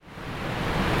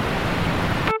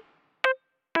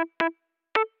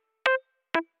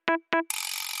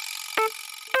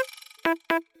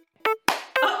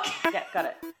Got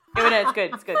it. No, it's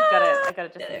good. It's good. Got it. I got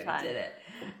it just in time. Did it.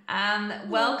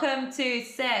 Welcome to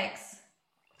Sex.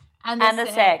 And the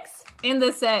sex. In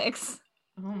the sex.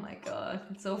 Oh my God.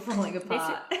 It's all falling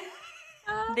apart.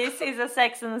 This is a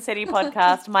Sex and the City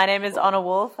podcast. My name is Honor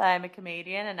Wolf. I am a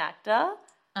comedian and actor.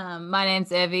 My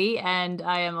name's Evie and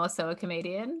I am also a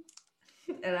comedian.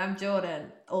 And I'm Jordan,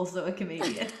 also a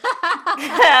comedian. Yay!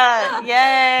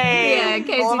 Yeah, in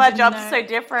case all of you our didn't jobs know. are so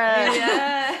different.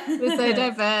 Yeah. We're so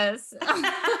diverse.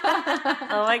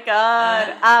 Oh my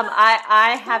God.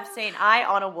 I,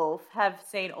 Honor Wolf, have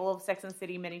seen all of Sex and the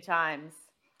City many times.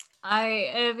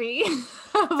 Evie,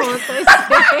 have also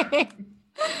seen...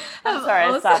 I'm sorry,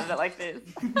 I started it like this.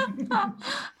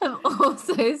 I've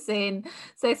also seen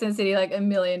Sex and the City like a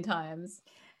million times.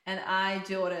 And I,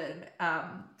 Jordan,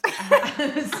 I'm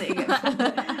seeing it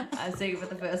for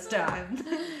the first time.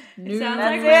 It sounds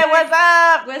That's like it. What's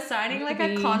up? we're signing like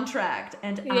a contract,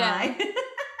 and Yeah.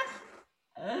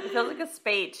 It feels like a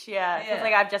speech, yeah. It feels Yeah.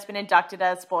 like I've just been inducted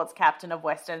as sports captain of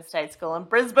Western State School in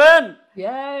Brisbane.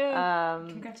 Yeah.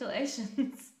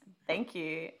 Congratulations. Thank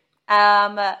you.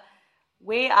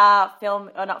 We are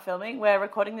not filming. We're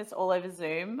recording this all over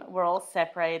Zoom. We're all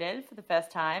separated for the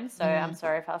first time, so I'm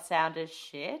sorry if our sound is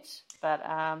shit, but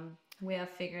We are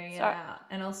figuring it out,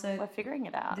 and also we're figuring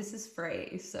it out. this is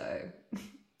free, so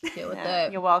Deal with Yeah,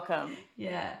 it. you're welcome.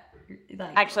 yeah.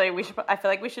 Like, Actually, I feel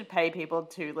like we should pay people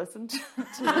to listen to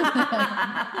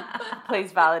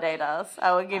Please validate us.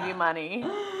 I will give you money.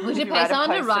 We if should you pay write a someone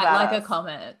to post write about like a us.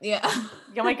 comment. Yeah. Oh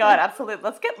my God, absolutely.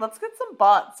 Let's get some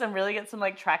bots and really get some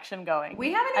like traction going.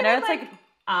 we haven't I know even it's like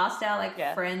asked our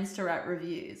Yeah. friends to write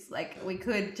reviews. Like we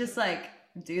could just like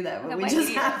do that, but Yeah, we my just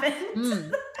idiot.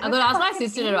 haven't. I'm gonna ask my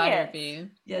sister to write a idiots. review.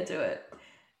 Yeah, do it.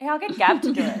 Yeah, I'll get Gab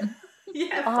to do it.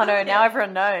 Yeah. Oh no, now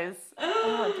everyone knows.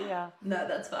 Oh dear. No,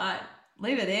 that's fine.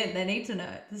 Leave it in. They need to know.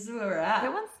 This is where we're at.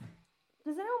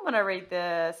 Does anyone want to read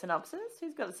the synopsis?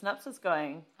 Who's got the synopsis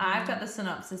going? I've got the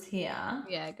synopsis here.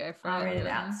 Yeah, go for I'll it. read it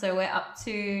out. So we're up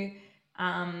to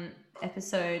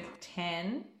episode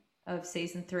 10 of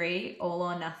season 3, All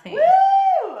or Nothing.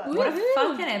 What a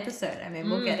fucking episode. I mean,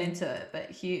 we'll get into it, but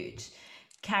huge.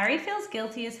 Carrie feels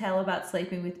guilty as hell about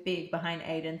sleeping with Big behind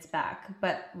Aiden's back,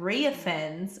 but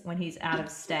re-offends when he's out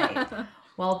of state.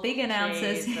 While Big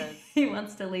announces Jesus. he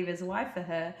wants to leave his wife for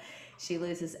her, she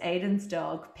loses Aiden's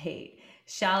dog, Pete.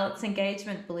 Charlotte's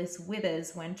engagement bliss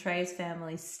withers when Trey's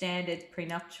family's standard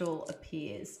prenuptial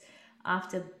appears.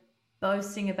 After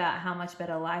boasting about how much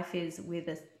better life is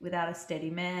without a steady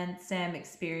man, Sam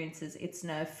experiences it's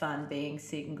no fun being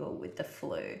single with the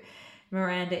flu.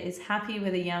 Miranda is happy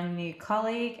with a young new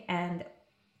colleague and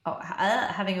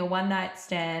having a one-night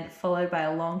stand followed by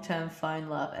a long-term phone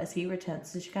love as he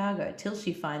returns to Chicago till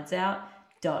she finds out ...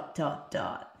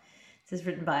 This is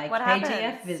written by What KGF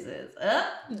happens? Visitors.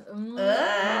 I'm Also,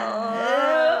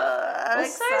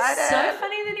 excited. so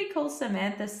funny that he calls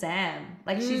Samantha Sam.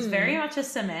 Like, she's very much a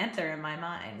Samantha in my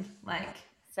mind. Like,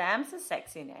 Sam's a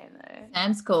sexy name though.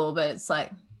 Sam's cool, but it's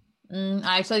like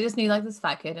I actually just need like this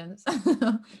fat kitten.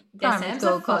 Primary Sam's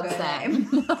school a called fuggo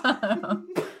Sam.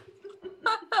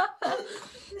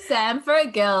 Sam for a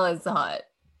girl is hot.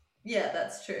 yeah,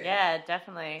 that's true. Yeah,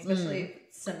 definitely. Especially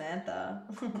Samantha.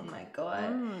 Oh my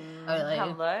God. Totally.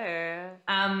 Hello.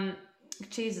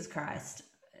 Jesus Christ.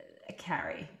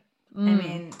 Carrie.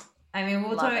 Mm. I mean,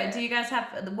 we'll Love talk. it. Do you guys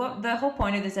have what the whole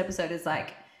point of this episode is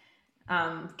like?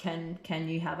 Can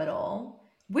you have it all?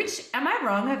 Which, am I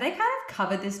wrong? Have they kind of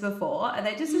covered this before? Are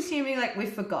they just assuming like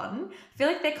we've forgotten? I feel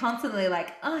like they're constantly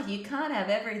like, oh, you can't have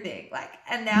everything. Like,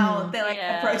 and now they're like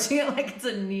Yeah. approaching it like it's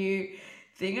a new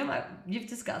thing. I'm like, you've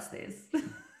discussed this.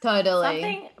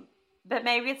 Totally. But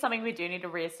maybe it's something we do need to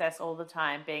reassess all the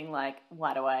time, being like,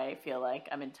 why do I feel like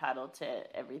I'm entitled to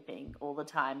everything all the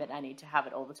time and I need to have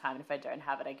it all the time, and if I don't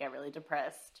have it I get really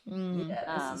depressed.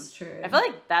 Yeah, this is true. I feel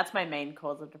like that's my main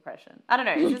cause of depression. I don't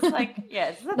know, it's just like,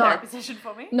 yeah, this is a Not- therapy session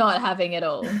for me. Not having it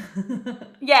all.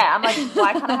 Yeah, I'm like,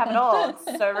 why can't I have it all? It's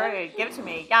so rude. Give it to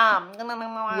me. Yum.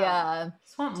 Yeah,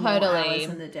 Just want Totally. more hours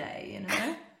in the day, you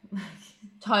know?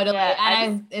 totally. Yeah,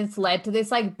 And it's led to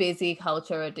this like busy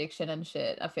culture addiction and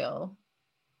shit, I feel.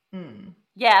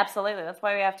 Yeah, absolutely. That's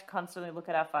why we have to constantly look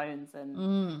at our phones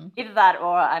and either that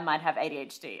or I might have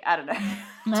ADHD. I don't know.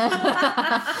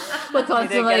 We're Either get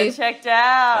constantly it checked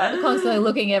out. constantly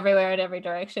looking everywhere in every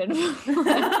direction.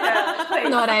 Yeah, please.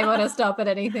 Not able to stop at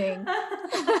anything.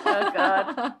 Oh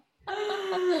God.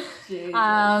 Jesus.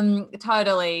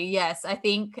 Totally. Yes. I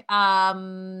think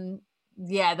the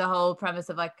whole premise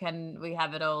of like, can we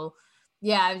have it all?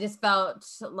 Yeah, I just felt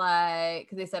like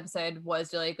this episode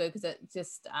was really good because it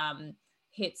just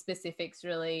hit specifics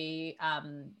really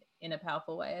in a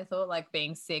powerful way. I thought like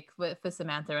being sick for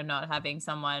Samantha and not having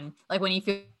someone like when you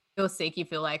feel sick, you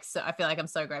feel like I feel like I'm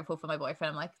so grateful for my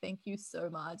boyfriend. I'm like, thank you so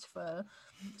much for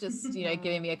just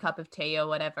giving me a cup of tea or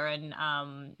whatever. And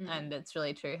it's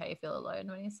really true how you feel alone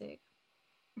when you're sick.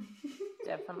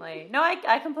 Definitely. No,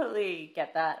 I completely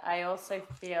get that. I also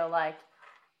feel like,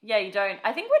 yeah, you don't.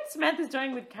 I think what Samantha's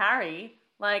doing with Carrie,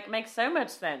 like, makes so much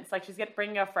sense. Like, she's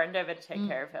bringing a friend over to take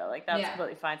care of her. Like, that's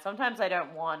completely fine. Sometimes I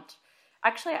don't want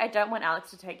Alex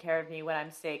to take care of me when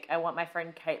I'm sick. I want my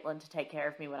friend Caitlin to take care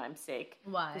of me when I'm sick.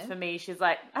 Why? Because for me, she's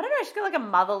like, I don't know, she's got like a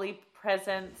motherly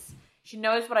presence. She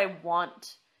knows what I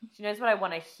want. She knows what I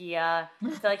want to hear. I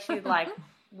feel like she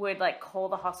would like call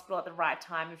the hospital at the right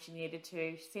time if she needed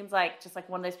to. She seems like just like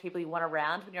one of those people you want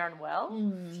around when you're unwell.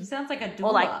 She sounds like a doula.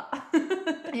 Or like,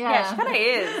 yeah, she kind of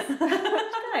is. She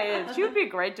kind of is. She would be a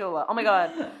great doula. Oh my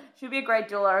god, she would be a great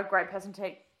doula or a great person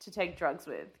to take drugs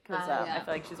with, because I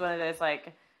feel like she's one of those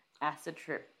like acid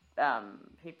trip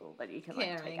people that you can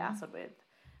like take acid with.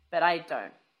 But I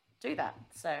don't do that,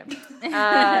 so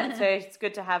so it's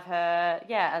good to have her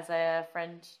as a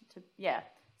friend to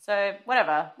so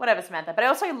whatever Samantha. But I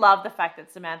also love the fact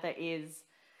that Samantha is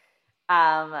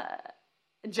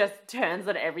just turns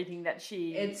on everything that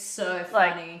she it's so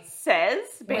funny says,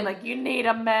 being like, you need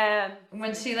a man.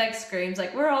 When she like screams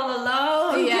like, we're all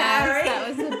alone. Yes, that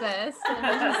was the best. It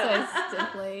was just so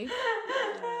stiffly.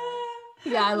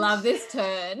 Yeah, I love this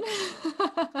turn.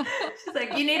 She's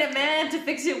like, you need a man to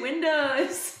fix your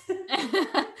windows. And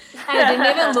it didn't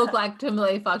even look like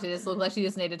completely fucked. It just looked like she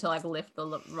just needed to like lift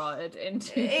the rod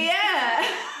into. Yeah.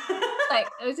 Like,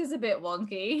 it was just a bit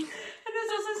wonky. And it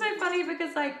was also so funny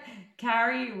because like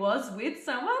Carrie was with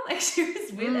someone, like she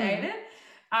was with Aiden.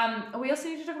 We also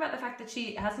need to talk about the fact that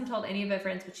she hasn't told any of her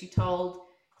friends, but she told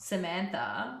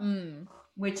Samantha,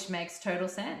 which makes total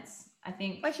sense. I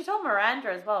think. Wait, she told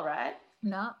Miranda as well, right?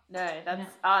 No, that's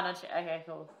not she. Okay,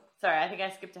 cool. Sorry, I think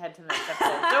I skipped ahead to the next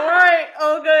episode. Don't worry,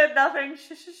 all good, nothing.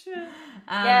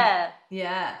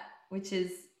 Yeah, which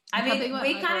is. I mean,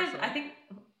 we kind of. I think.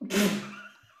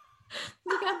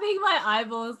 Look how big my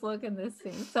eyeballs look in this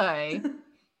thing. Sorry.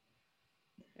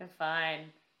 You're fine.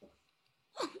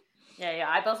 Yeah, your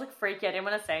eyeballs look freaky. I didn't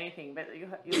want to say anything, but you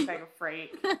look like a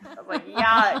freak. I was like,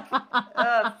 yuck.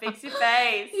 Ugh, fix your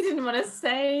face. You didn't want to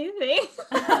say anything.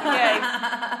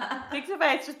 Yeah, fix your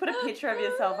face. Just put a picture of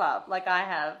yourself up, like I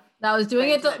have. I was doing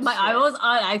it. My eyeballs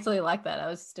aren't actually like that. I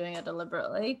was just doing it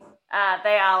deliberately.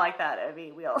 They are like that,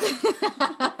 Obi. We all.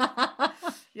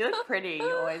 You look pretty.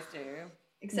 You always do.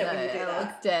 Except when you do that. I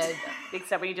look dead.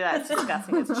 Except when you do that. It's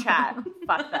disgusting. It's chat.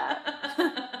 Fuck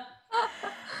that.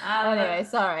 Anyway,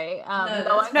 sorry.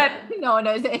 No one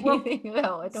knows anything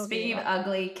about what we're speaking of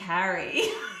ugly, Carrie.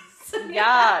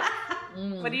 Yuck.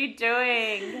 What are you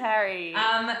doing, Carrie?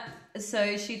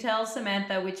 So she tells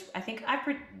Samantha, which I think I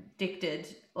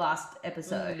predicted last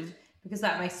episode, because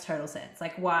that makes total sense.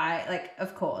 Like, why? Like,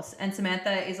 of course. And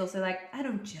Samantha is also like, I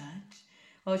don't judge.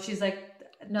 Well, she's like,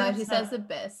 no, she says the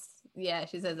best. Yeah,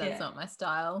 she says that's not my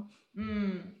style.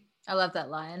 I love that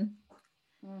line.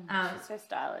 She's so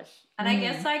stylish. And I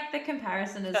guess like the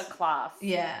comparison is got class.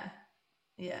 Yeah.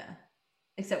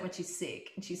 Except when she's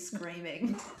sick and she's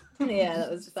screaming. Yeah, that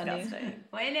was funny.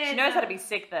 She knows how to be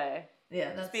sick though. Yeah,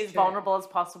 that's just be as vulnerable as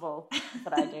possible. That's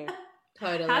what I do.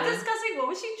 Totally. How disgusting. What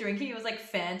was she drinking? It was like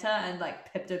Fanta and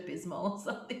like Pepto-Bismol or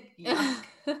something. Yuck.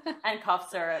 And cough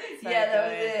syrup. So that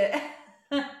was it.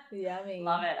 Yummy.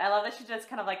 Love it. I love that she just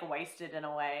kind of like wasted in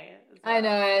a way. Well. I know,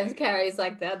 and Carrie's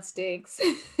like, that stinks.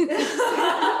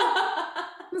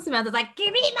 Samantha's like,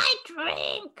 give me my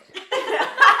drink.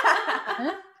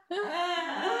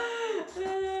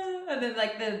 And then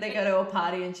like they go to a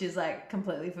party and she's like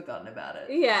completely forgotten about it.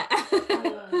 Yeah.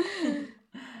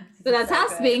 So that's how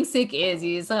being sick is.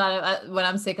 You just, when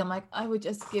I'm sick, I'm like, I'm going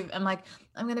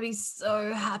to be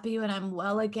so happy when I'm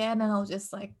well again. And I'll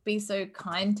just like be so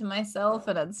kind to myself.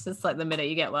 And it's just like the minute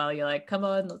you get well, you're like, come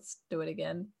on, let's do it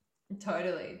again.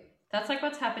 Totally. That's like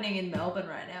what's happening in Melbourne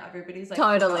right now. Everybody's like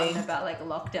totally about like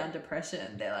lockdown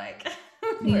depression. They're like,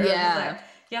 yeah,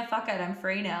 fuck it, I'm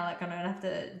free now. Like I don't have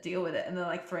to deal with it. And then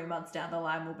like 3 months down the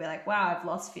line, we'll be like, wow, I've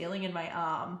lost feeling in my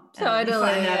arm. And totally.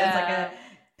 you find out it's like a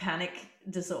panic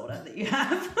disorder that you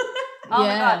have. Oh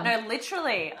my god, no,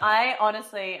 literally. I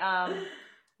honestly,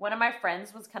 one of my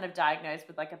friends was kind of diagnosed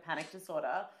with like a panic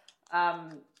disorder,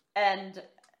 and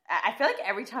I feel like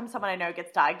every time someone I know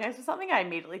gets diagnosed with something, I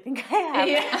immediately think I have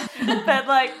it. But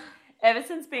like ever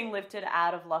since being lifted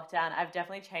out of lockdown, I've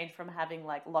definitely changed from having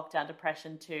like lockdown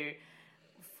depression to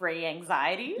free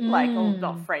anxiety, like, well,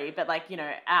 not free, but like, you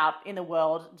know, out in the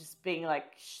world, just being like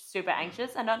super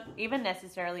anxious, and not even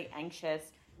necessarily anxious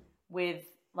with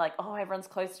like, oh, everyone's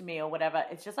close to me or whatever.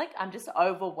 It's just like I'm just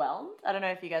overwhelmed. I don't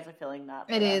know if you guys are feeling that.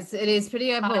 It is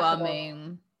pretty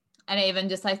overwhelming. And even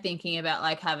just like thinking about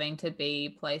like having to be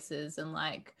places and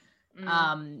like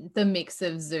the mix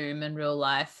of Zoom and real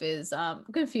life is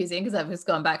confusing because I've just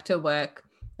gone back to work.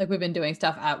 Like we've been doing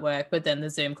stuff at work, but then the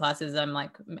Zoom classes I'm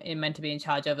like meant to be in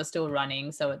charge of are still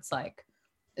running. So it's like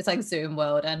Zoom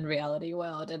world and reality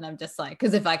world. And I'm just like,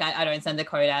 because if like I don't send the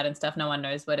code out and stuff, no one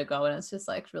knows where to go. And it's just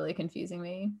like really confusing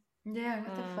me. Yeah,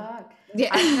 what the fuck?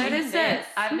 Yeah.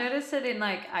 I've noticed it in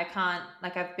like, I can't,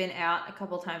 like I've been out a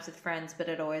couple times with friends, but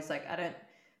it always like, I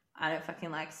don't fucking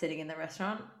like sitting in the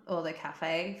restaurant or the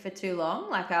cafe for too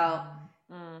long. Like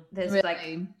there's really?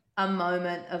 like a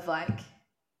moment of like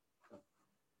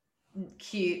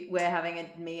cute, we're having a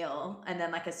meal, and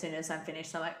then like as soon as I'm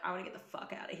finished, I'm like, I want to get the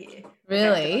fuck out of here.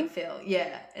 Really?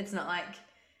 It's not like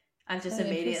I'm just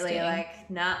immediately like,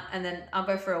 nah, and then I'll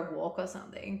go for a walk or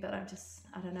something, but I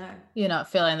don't know. You're not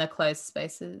feeling the closed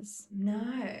spaces. No.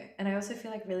 And I also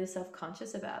feel like really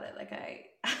self-conscious about it. Like I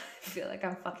feel like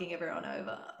I'm fucking everyone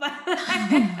over.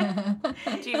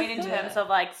 Do you mean in terms of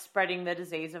like spreading the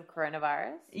disease of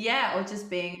coronavirus? Yeah, or just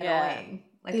being annoying.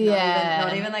 Like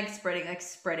not even like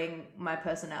spreading my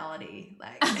personality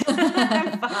like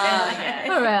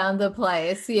around the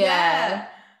place. Yeah.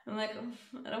 I'm like,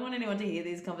 I don't want anyone to hear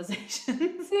these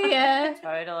conversations. Yeah.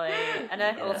 Totally. And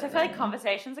I also feel like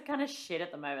conversations are kind of shit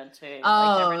at the moment too. Oh,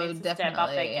 like everyone needs to definitely. step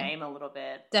up their game a little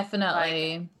bit.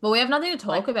 Definitely. Like, but we have nothing to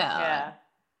talk about. Yeah.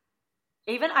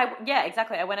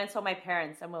 Exactly. I went and saw my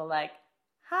parents and we were like,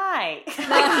 hi. Like,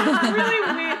 it's really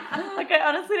weird. Like, I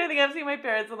honestly don't think I've seen my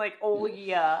parents in like all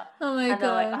year. Oh my God. And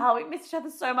they're like, oh, we missed each other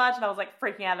so much. And I was like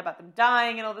freaking out about them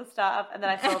dying and all this stuff. And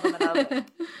then I saw them and I was like,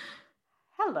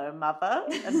 hello, mother.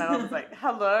 And my mom was like,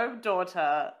 hello,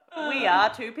 daughter. We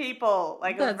are two people.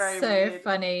 Like, it was very weird.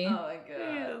 Funny. Oh my God.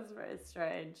 Yeah, it was very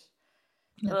strange.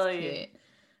 That's really cute.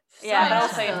 Yeah, but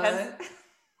also in terms...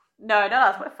 No,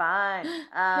 not us. We're fine.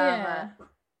 Yeah.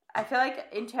 I feel like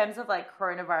in terms of like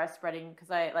coronavirus spreading,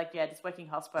 because I like, just working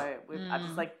hospo, I've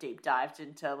just like deep dived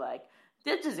into like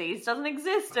the disease doesn't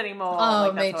exist anymore.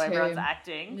 Oh, like that's how me too. everyone's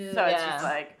acting. Yeah. So it's just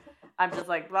like, I'm just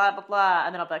like blah, blah, blah.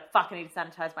 And then I'll be like, fuck, I need to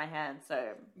sanitize my hands.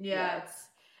 So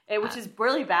which is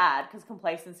really bad because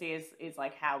complacency is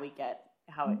like how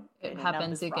it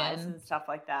happens again and stuff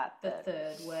like that. The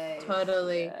third wave.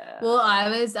 Totally. Yeah. Well, I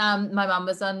was my mum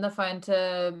was on the phone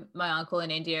to my uncle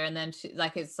in India, and then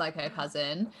it's like her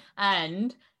cousin,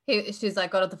 and she's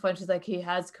like got off the phone, she's like, he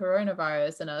has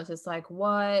coronavirus, and I was just like,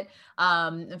 what?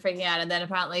 I'm freaking out. And then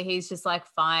apparently he's just like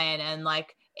fine, and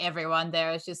like everyone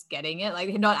there is just getting it,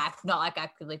 like not like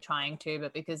actively trying to,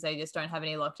 but because they just don't have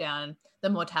any lockdown, the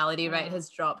mortality rate has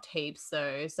dropped heaps,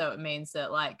 so it means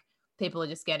that like people are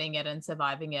just getting it and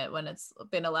surviving it when it's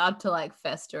been allowed to like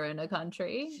fester in a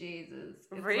country. Jesus.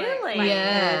 It's really? Like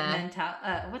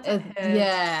yeah. What's a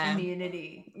herd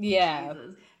immunity? Yeah.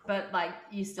 Jesus. But like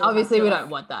you still obviously we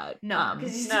don't want that. No.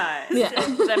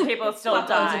 Then people still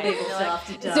die.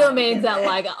 Still means that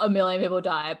like a million people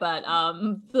die, but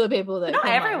for the people that not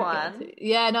everyone.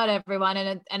 Not everyone,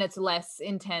 and it's less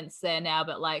intense there now,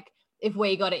 but like if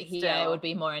we got it here, it would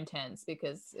be more intense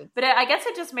because But I guess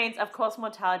it just means, of course,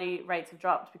 mortality rates have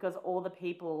dropped because all the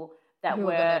people that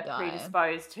were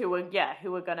predisposed who were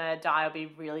going to die or be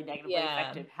really negatively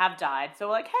affected have died. So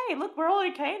we're like, hey, look, we're all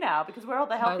okay now because we're all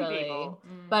the healthy people.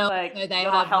 But like, they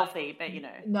not healthy, but you know.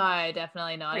 No,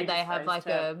 definitely not. They have like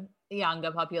a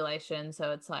younger population, so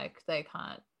it's like they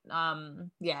can't.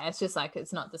 It's just like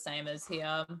it's not the same as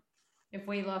here. If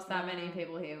we lost that many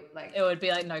people here, like it would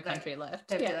be like no country left.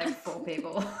 There'd be like 4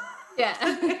 people. Yeah.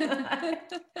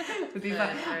 It would be fun.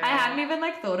 I hadn't even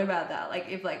like thought about that. Like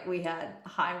if like we had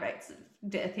high rates of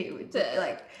death here, it'd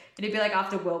be like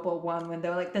after World War I when they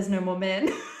were like, there's no more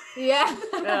men. Yeah.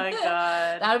 Oh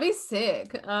God. That would be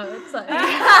sick. It's like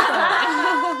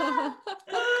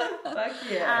fuck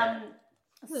yeah.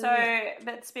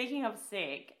 But speaking of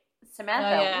sick,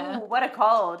 Samantha, ooh, what a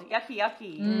cold. Yucky.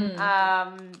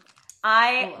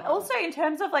 I also, in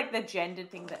terms of like the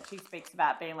gendered thing that she speaks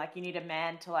about being like you need a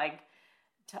man to like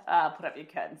put up your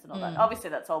curtains and all that. Obviously,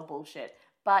 that's all bullshit.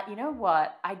 But you know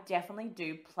what? I definitely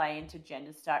do play into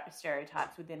gender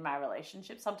stereotypes within my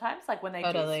relationship sometimes. Like when they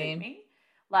do suit me.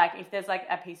 Like if there's like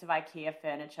a piece of IKEA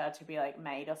furniture to be like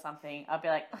made or something, I'll be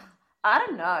like, I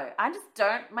don't know. I just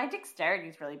don't. My dexterity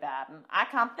is really bad, and I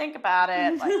can't think about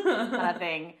it, like kind of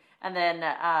thing. And then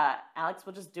Alex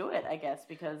will just do it, I guess,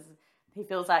 because he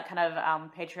feels that kind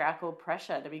of patriarchal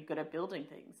pressure to be good at building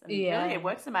things. And really it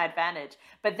works to my advantage.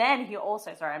 But then he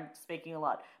also, sorry, I'm speaking a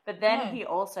lot, but then he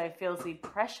also feels the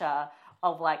pressure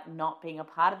of like not being a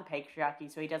part of the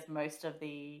patriarchy, so he does most of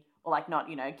the, or like not,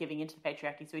 you know, giving into the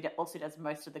patriarchy, so he also does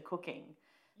most of the cooking.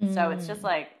 So it's just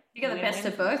like you got the best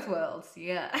of both worlds.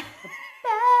 Yeah. Best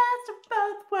of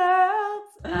both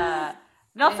worlds.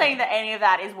 Not saying that any of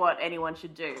that is what anyone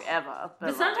should do ever,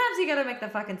 but sometimes you got to make the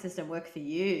fucking system work for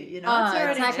you. You know, Oh, it's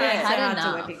already exactly. hard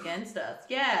to work against us.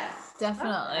 Yeah,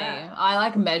 definitely. I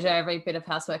like measure every bit of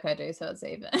housework I do so it's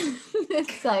even.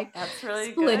 It's like that's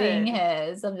really splitting good.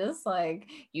 hairs. I'm just like,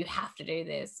 you have to do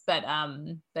this, but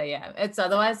yeah, it's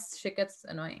otherwise shit gets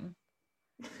annoying.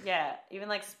 Yeah, even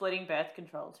like splitting birth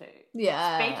control too.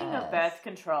 Yeah. Speaking of birth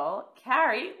control,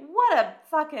 Carrie, what a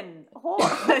fucking whore.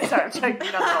 Sorry, I'm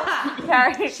joking. Not at all.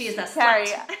 Carrie, she's a Carrie,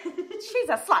 slut. She's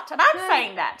a slut, and I'm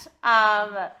saying that.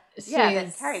 But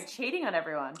Carrie cheating on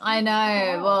everyone. I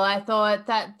know. Well, I thought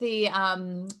that the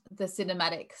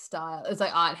cinematic style, it's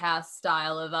like art house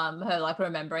style of her like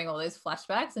remembering all those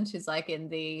flashbacks, and she's like in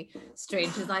the street,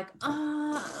 she's like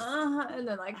and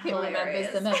then like he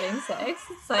remembers them having sex.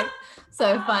 It's like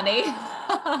so funny.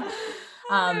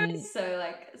 So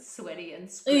like sweaty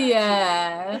and scratchy.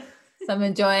 Yeah. So I'm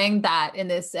enjoying that in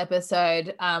this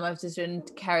episode. I've just written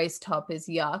Carrie's top is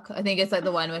yuck. I think it's like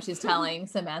the one where she's telling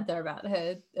Samantha about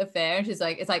her affair, and she's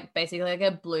like, it's like basically like a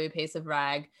blue piece of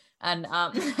rag, and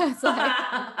it's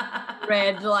like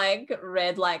red like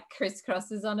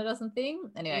crisscrosses on it or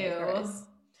something. Anyway, gross.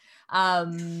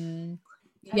 Have you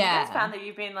guys found that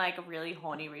you've been like really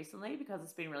horny recently because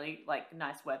it's been really like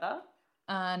nice weather?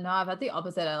 No, I've had the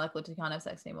opposite. I like literally can't have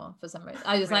sex anymore for some reason.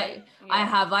 I just like I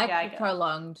have like I have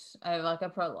like a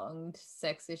prolonged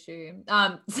sex issue.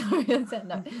 Sorry,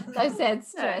 I said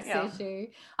stress issue.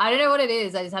 I don't know what it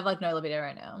is. I just have like no libido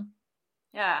right now.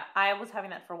 Yeah, I was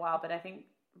having that for a while, but I think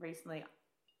recently,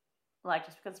 like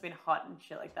just because it's been hot and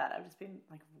shit like that, I've just been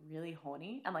like really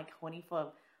horny and like horny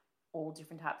for all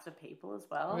different types of people as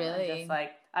well. Really? And just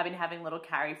like I've been having little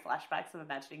Carrie flashbacks of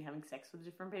imagining having sex with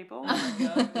different people.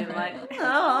 Being like,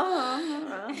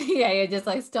 yeah, you're just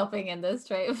like stopping in the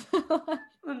street,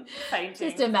 fainting,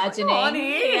 just imagining. Like,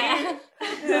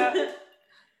 yeah.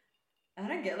 I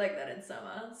don't get like that in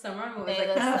summer. Summer I'm always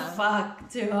like, fuck,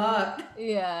 too hot.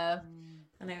 Yeah.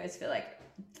 And I always feel like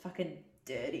fucking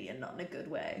dirty and not in a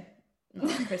good way.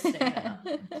 Not Christina.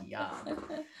 Yeah.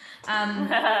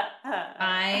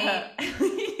 I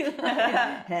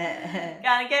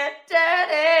gotta get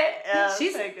dirty.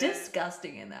 She's so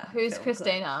disgusting in that. Who's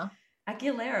Christina?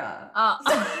 Aguilera.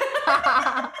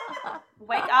 Oh.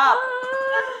 Wake up.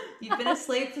 You've been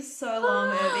asleep for so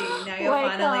long, Irby. Now you're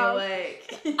finally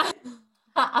awake.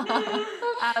 I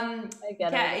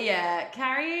get it. Yeah,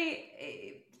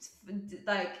 Carrie,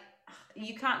 like,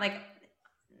 you can't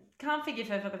forgive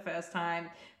her for the first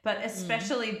time, but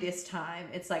especially this time,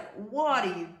 it's like, what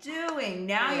are you doing?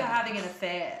 Now you're having an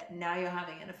affair. Now you're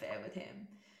having an affair with him,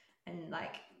 and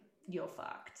like, you're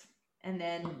fucked. And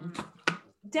then,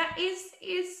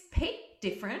 is Pete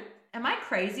different? Am I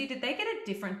crazy? Did they get a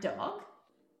different dog?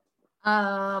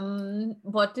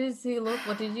 What does he look?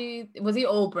 Was he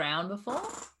all brown before?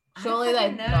 Surely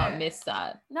they've not missed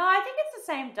that. No, I think it's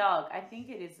the same dog. I think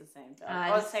it is the same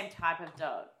dog, or the same type of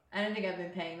dog. I don't think I've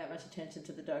been paying that much attention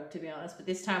to the dog, to be honest. But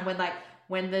this time,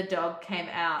 when the dog came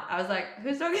out, I was like,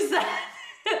 "Whose dog is that?"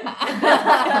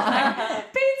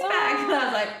 Pete's back, and I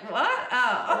was like, "What?"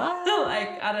 Oh,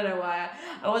 like I don't know why.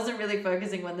 I wasn't really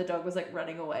focusing when the dog was like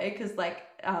running away because like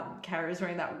Carrie was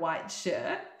wearing that white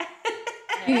shirt.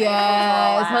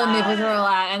 Yeah, her nipples are all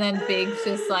out, and then Big's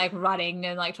just like running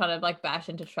and like trying to like bash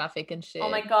into traffic and shit.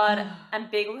 Oh my god! And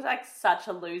Big looks like such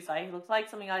a loser. He looks like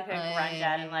something like her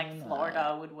granddad in like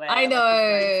Florida would wear. I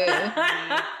know.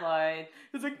 Like, clothes.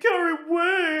 He's like, Carrie,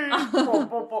 wait!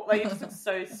 Like it's just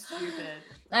so stupid.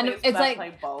 And like, it's like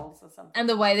play bowls or something. And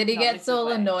the way that he gets all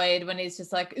annoyed when he's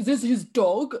just like, "Is this his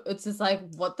dog?" It's just like,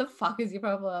 what the fuck is your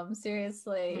problem?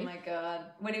 Seriously. Oh my god!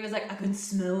 When he was like, "I can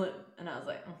smell it," and I was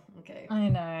like, oh, "Okay." I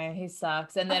know he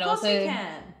sucks. And then also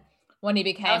when he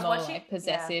became all like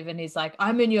possessive, and he's like,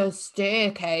 "I'm in your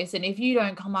staircase, and if you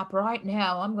don't come up right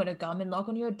now, I'm gonna come and knock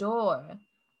on your door."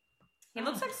 He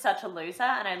looks like such a loser,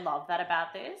 and I love that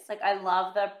about this. Like, I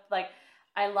love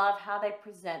how they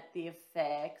present the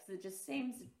affair because it just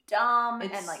seems dumb and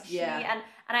like shitty. And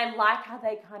I like how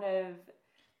they kind of,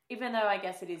 even though I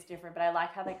guess it is different, but I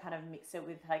like how they kind of mix it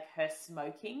with like her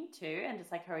smoking too, and just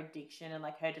like her addiction and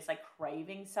like her just like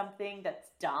craving something that's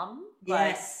dumb.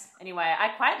 Yes. Like, anyway, I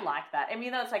quite like that. I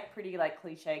mean, that was like pretty like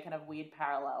cliche kind of weird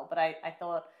parallel, but I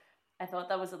thought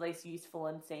that was at least useful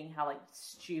in seeing how like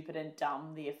stupid and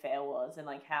dumb the affair was and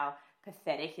like how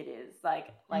pathetic it is.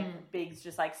 Like Big's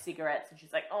just like cigarettes and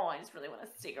she's like, "Oh, I just really want a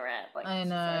cigarette." Like, I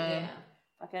know.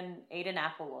 Fucking eat an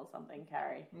apple or something,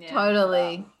 Carrie. Yeah.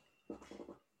 Totally.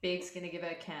 Big's gonna give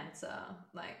her cancer.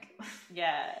 Like,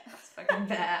 yeah, it's fucking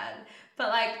bad. But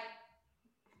like,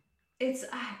 it's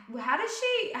how does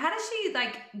she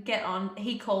like get on?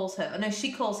 He calls her. No,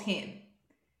 she calls him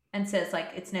and says like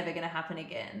it's never gonna happen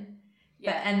again.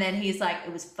 Yeah, and then he's like,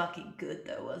 it was fucking good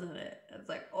though, wasn't it? It's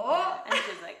like, oh, and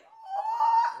she's like,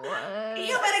 oh,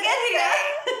 you better get here.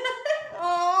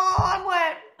 Oh, I'm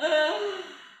wet.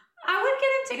 I would get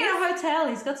him to get a hotel.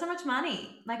 He's got so much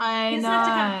money. Like, I he doesn't have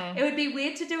to come. know. It would be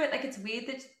weird to do it. Like, it's weird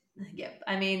that. Yeah,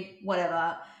 I mean,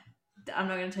 whatever. I'm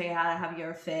not going to tell you how to have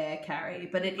your affair, Carrie,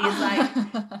 but it is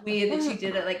like weird that she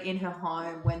did it like in her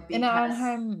home when Big in her own has.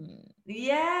 home.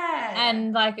 Yeah,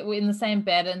 And like in the same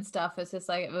bed and stuff. It's just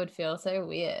like it would feel so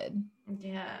weird.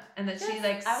 yeah, and that she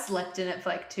like slept in it for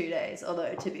like 2 days.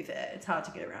 Although to be fair, it's hard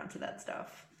to get around to that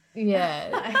stuff.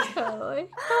 Yeah, totally.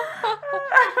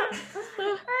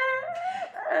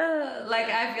 Like,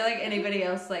 I feel like anybody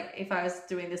else, like if I was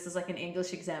doing this as like an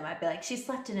English exam, I'd be like, she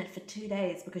slept in it for 2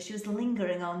 days because she was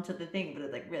lingering on to the thing. But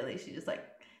it's like, really, she just like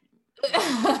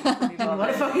what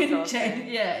a fucking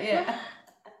change. Yeah.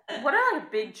 What a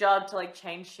like, big job to like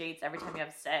change sheets every time you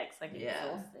have sex. Like,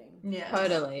 exhausting. Yeah,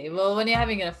 Totally. Well, when you're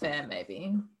having an affair,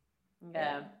 maybe.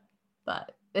 Yeah,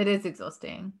 but it is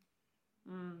exhausting.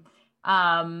 Mm.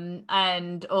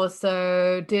 And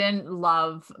also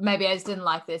maybe I just didn't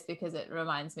like this because it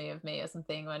reminds me of me or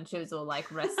something when she was all like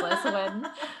restless when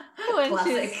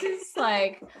she's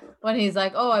like when he's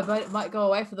like, oh, I might go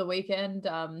away for the weekend,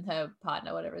 her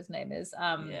partner, whatever his name is,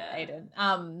 Aiden,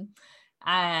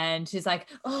 and she's like,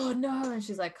 oh no, and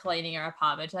she's like cleaning her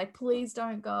apartment, she's like, please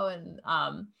don't go, and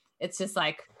it's just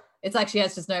like she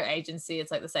has just no agency. It's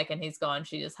like the second he's gone,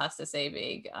 she just has to see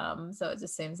Big, so it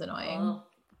just seems annoying. Oh.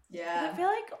 Yeah, I feel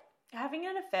like having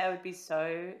an affair would be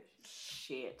so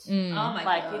shit. Oh my god!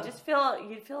 Like you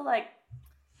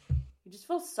just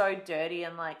feel so dirty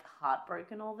and like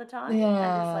heartbroken all the time.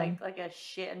 Yeah, and just like a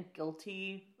shit and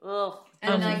guilty. Ugh,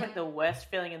 and it's like the worst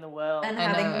feeling in the world. And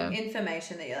having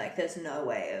information that you're like, there's no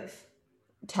way of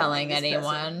telling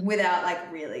anyone without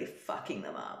like really fucking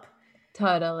them up.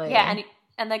 Totally. Yeah,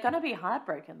 and they're gonna be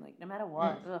heartbroken, like no matter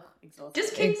what. Ugh, exhausting.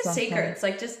 Just keep the secrets.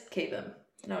 Like, just keep them.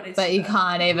 No, but you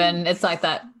can't even. It's like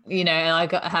that, you know, like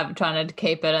trying to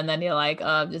keep it, and then you're like, oh,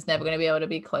 I'm just never going to be able to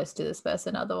be close to this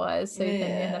person otherwise. So you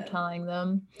end up telling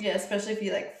them. Yeah, especially if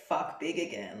you like fuck Big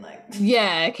again, like.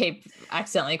 Yeah, keep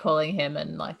accidentally calling him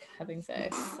and like having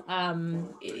sex.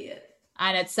 Idiot.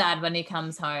 And it's sad when he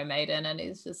comes home, Aiden, and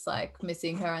he's just like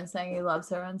missing her and saying he loves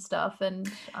her and stuff. And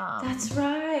that's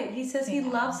right. He says he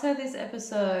loves her this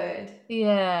episode.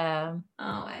 Yeah.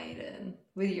 Oh, Aiden,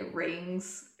 with your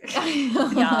rings.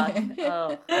 Yuck.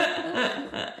 Oh.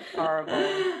 Horrible.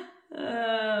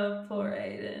 Oh, poor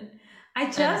Aiden.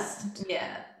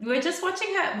 We're just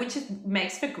watching her, which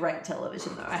makes for great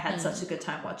television though. I had such a good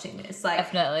time watching this. Like,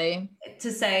 definitely.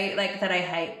 To say like that I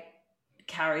hate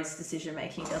Carrie's decision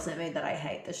making doesn't mean that I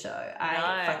hate the show.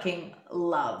 I fucking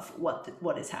love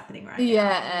what is happening right now.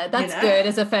 Yeah, that's good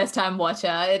as a first time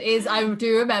watcher. It is. I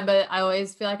do remember. I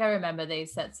always feel like I remember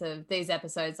these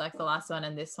episodes, like the last one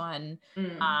and this one,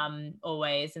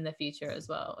 always in the future as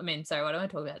well. I mean, sorry, what am I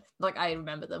talking about? Like, I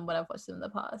remember them when I've watched them in the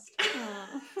past.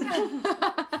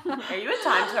 Are you a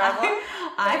time traveler?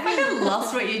 I fucking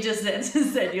lost what you just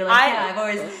said. You're like, I've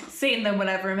always seen them when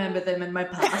I've remembered them in my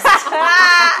past.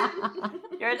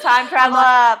 You're a time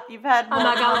traveler. You've had. I'm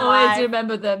like, I'll always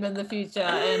remember them in the future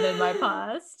and in my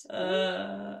past.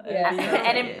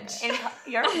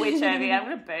 You're a witch, Abby. I'm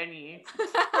gonna burn you.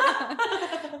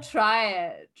 Try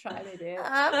it, dude.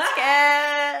 I'm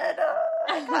scared.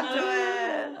 I can't do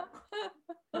it.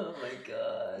 Oh my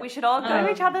god. We should all go to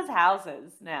each other's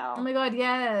houses now. Oh my god,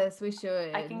 yes, we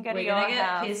should. I can go to We're your gonna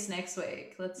house. get pissed next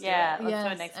week. Let's do Let's it. do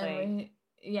it next week.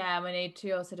 We need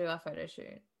to also do our photo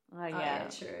shoot. Oh yeah,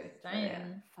 true.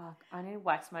 Damn. Fuck, I need to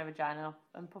wax my vagina.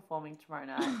 I'm performing tomorrow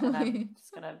night, and I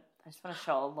just want to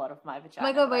show a lot of my vagina.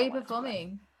 Oh my god, where are you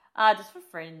performing? Just for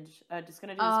Fringe. Just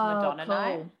gonna do this Madonna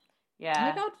night. Yeah. Oh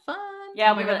my god, fun.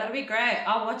 Yeah, oh my god, that'll be great.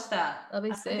 I'll watch that. That'll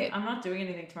be sick. I'm not doing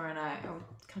anything tomorrow night.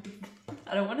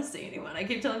 I don't want to see anyone. I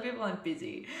keep telling people I'm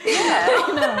busy.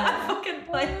 Yeah. Fucking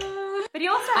like. But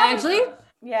you also I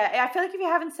feel like if you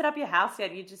haven't set up your house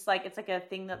yet, you just like it's like a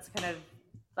thing that's kind of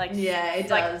like it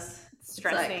does.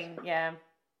 Stressing. It's yeah.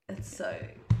 It's so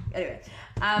anyway.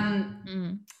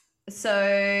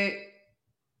 So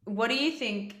what do you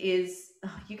think is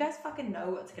you guys fucking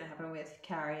know what's gonna happen with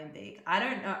Carrie and Big? I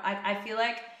don't know. I feel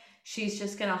like she's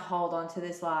just gonna hold on to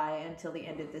this lie until the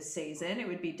end of this season. It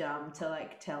would be dumb to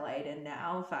like tell Aiden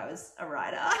now if I was a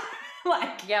writer.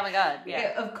 Like, yeah, oh my God,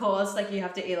 yeah. Of course, like, you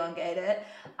have to elongate it.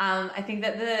 I think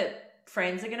that the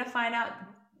friends are going to find out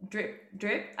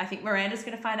drip. I think Miranda's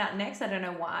going to find out next. I don't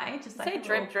know why. Just like say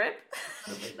drip.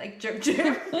 Like drip.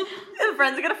 The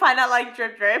friends are going to find out like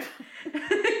drip.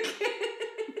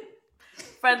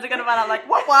 Friends are going to find out like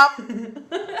whop.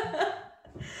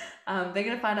 They're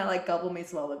going to find out like gobble me,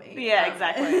 swallow me. Yeah,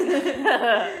 exactly.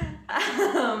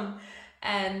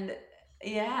 And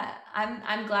yeah,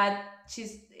 I'm glad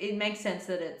it makes sense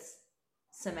that it's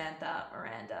Samantha,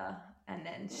 Miranda, and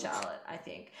then Charlotte, I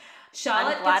think.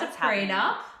 Charlotte gets a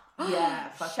prenup. Yeah,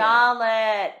 fuck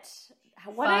Charlotte.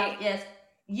 Yes.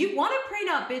 You want a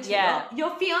prenup, bitch. Yeah.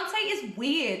 Your fiance is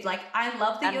weird. Like, I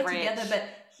love that you're rich. together, but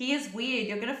he is weird.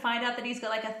 You're going to find out that he's got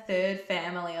like a third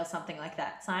family or something like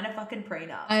that. Sign a fucking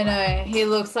prenup. I know. He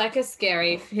looks like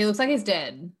he looks like he's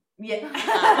dead. Yeah.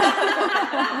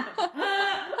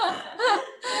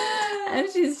 And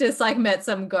she's just like met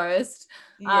some ghost.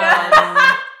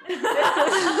 Yeah. It's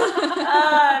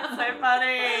so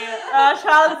funny.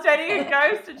 Charlotte's dating a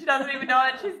ghost and she doesn't even know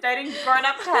it. She's dating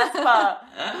grown-up Casper.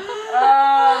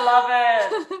 Oh, love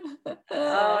it.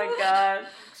 Oh my God.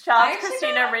 Charlotte's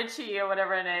Christina Ricci or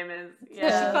whatever her name is.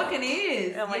 Yeah, she fucking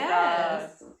is. Oh my God.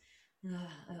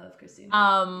 I love Christina.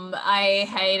 I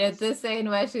hated the scene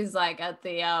where she's like at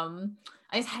the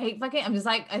I just hate fucking. I'm just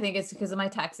like, I think it's because of my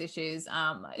tax issues.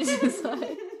 I just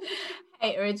like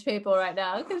hate rich people right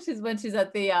now because when she's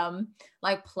at the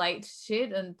like plate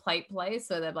shit and plate place,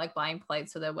 so they're like buying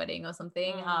plates for their wedding or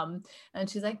something. And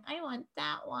she's like, I want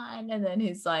that one, and then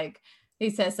he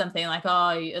says something like,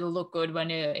 oh, it'll look good when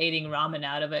you're eating ramen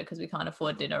out of it because we can't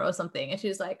afford dinner or something, and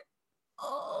she's like,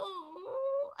 oh.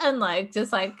 And like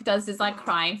just like does this like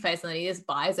crying face, and then he just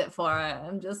buys it for her.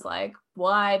 I'm just like,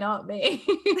 why not me?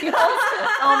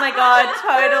 Oh my God,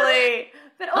 totally.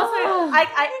 But also,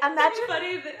 I imagine.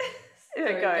 Funny that...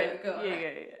 Go.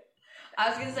 Yeah. I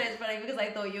was gonna say it's funny because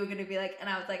I thought you were gonna be like, and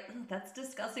I was like, that's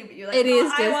disgusting. But you're like, it is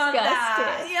disgusting.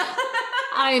 Yeah.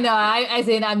 I know.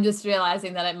 I'm just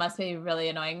realizing that it must be really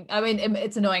annoying. I mean,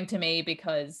 it's annoying to me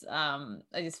because I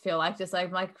just feel like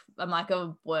I'm like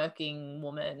a working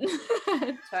woman.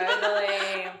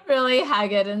 Totally. Really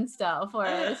haggard and stuff,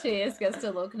 whereas she just gets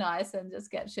to look nice and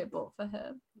just get shit bought for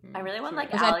her. I really want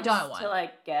like Which Alex to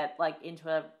like get like into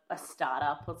a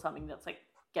startup or something that's like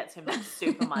gets him like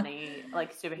super money,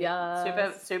 like super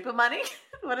money.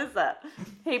 What is that?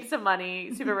 Heaps of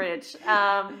money, super rich.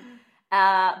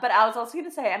 But I was also going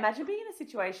to say, imagine being in a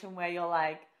situation where you're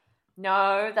like,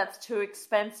 no, that's too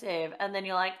expensive. And then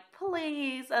you're like,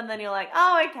 please. And then you're like,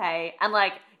 oh, okay. And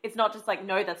like, it's not just like,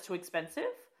 no, that's too expensive.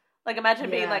 Like, imagine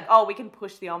being like, oh, we can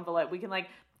push the envelope. We can like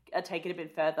take it a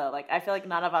bit further. Like, I feel like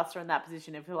none of us are in that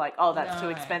position. If we're like, oh, that's too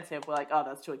expensive, we're like, oh,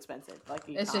 that's too expensive. Like,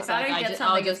 it's just like,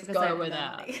 I'll just go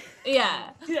without.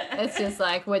 Yeah. It's just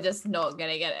like, we're just not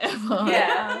going to get it.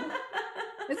 Yeah.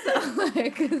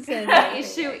 The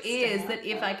issue is that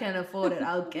if I can afford it,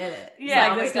 I'll get it.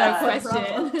 Yeah, there's no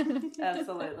question.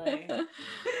 Absolutely.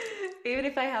 Even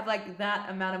if I have like that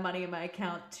amount of money in my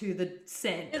account to the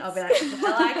cent, I'll be like,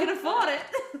 well, I can afford it.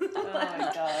 Oh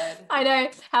my God. I know.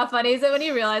 How funny is it when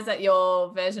you realize that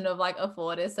your version of like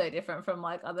afford is so different from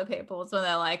like other people's when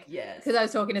they're like, yes. Because I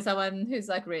was talking to someone who's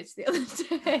like rich the other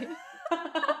day.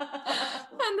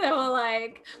 And they were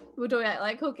like, we're talking about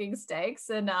like cooking steaks,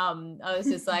 and I was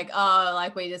just like, oh,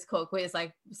 like we just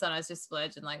like sometimes just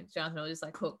splurge, and like Jonathan will just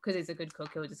like cook because he's a good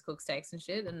cook, he'll just cook steaks and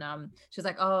shit. And she's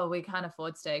like, oh, we can't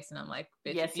afford steaks, and I'm like,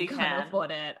 bitch, yes, if you can't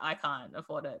afford it, I can't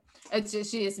afford it. It's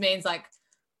just, she just means like,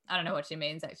 I don't know what she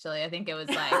means actually. I think it was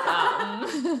like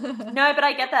No, but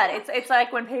I get that. It's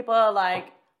like when people are like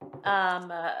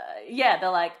they're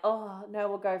like, oh no,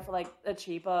 we'll go for like a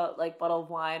cheaper like bottle of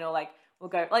wine, or like we'll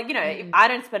go like, you know, I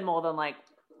don't spend more than like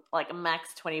a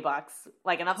max $20,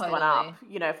 like, and that's gone up,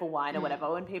 you know, for wine or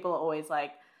whatever. When people are always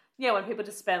like, when people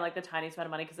just spend like the tiniest amount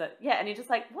of money because and you're just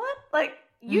like, what? Like,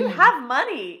 you have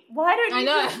money, why don't you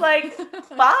just like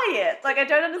buy it? Like, I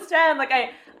don't understand. Like, I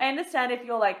understand if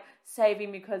you're like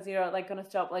saving because you're like going to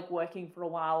stop like working for a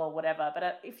while or whatever,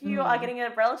 but if you are getting a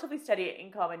relatively steady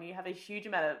income and you have a huge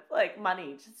amount of like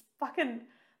money, just fucking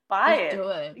buy it. Do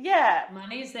it. Yeah,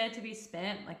 money's there to be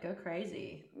spent. Like, go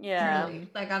crazy. Yeah, really.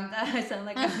 Like, I sound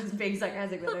like I'm just being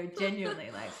sarcastic, but no, genuinely,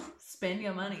 like, spend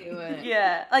your money. Do it.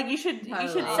 Yeah, like you should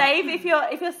save if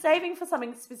you're saving for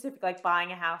something specific, like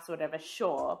buying a house or whatever.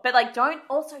 Sure, but like don't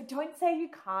say you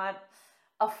can't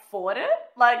afford it.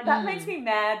 Like, that makes me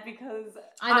mad because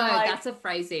I know like, that's a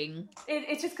phrasing.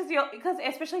 It's just because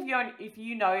especially if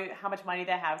you know how much money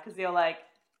they have, because you're like,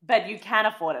 but you can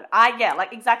afford it.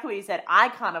 Like exactly what you said. I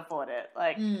can't afford it.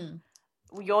 Like,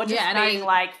 you're just being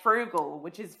like frugal,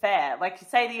 which is fair. Like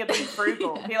say that you're being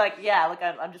frugal. Be like, yeah, look,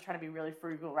 I'm just trying to be really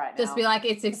frugal right now. Just be like,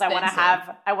 it's expensive.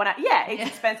 It's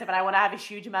expensive and I want to have a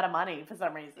huge amount of money for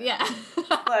some reason. Yeah.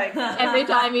 Like every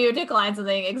time you decline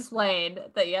something, explain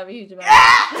that you have a huge amount.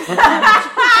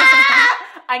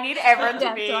 I need everyone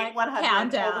to be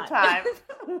 100 all the time.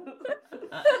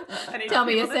 Tell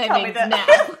me your savings now.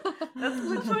 That's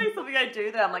literally something I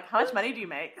do there. I'm like, how much money do you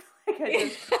make? Like, I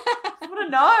just want to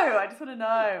know. I just want to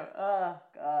know. Oh,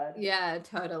 God. Yeah,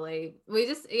 totally.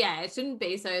 It shouldn't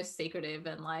be so secretive.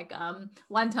 And like,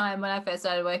 one time when I first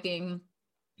started working,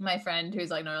 my friend,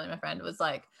 who's like not really my friend, was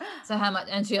like, so how much?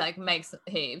 And she like makes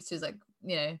heaps. She's like,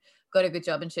 you know, got a good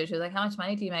job and shit. She was like, how much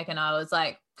money do you make? And I was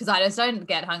like, because I just don't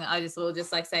get hung. I just will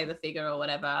just like say the figure or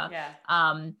whatever. Yeah.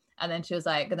 And then she was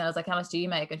like, and then I was like, how much do you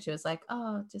make? And she was like,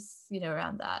 oh, just, you know,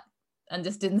 around that. And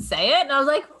just didn't say it. And I was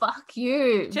like, fuck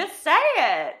you. Just say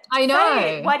it. I know.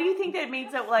 Say it. Why do you think that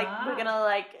means that like we're going to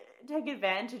like take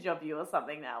advantage of you or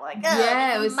something now? Like,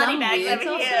 yeah, it was money bags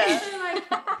over here.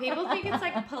 Like, people think it's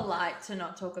like polite to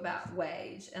not talk about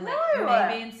wage. And like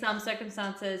maybe in some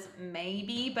circumstances,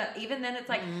 maybe. But even then it's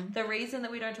like the reason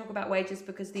that we don't talk about wage is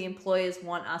because the employers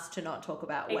want us to not talk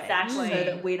about wage. Exactly. So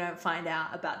that we don't find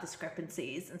out about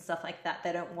discrepancies and stuff like that.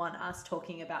 They don't want us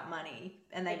talking about money.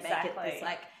 And they make it this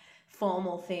like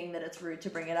formal thing that it's rude to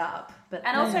bring it up. But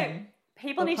also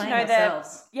people need to know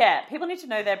people need to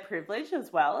know their privilege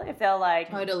as well. If they're like,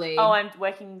 totally, oh, I'm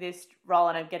working this role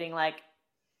and I'm getting like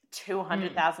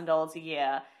 $200,000 a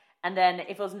year, and then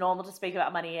if it was normal to speak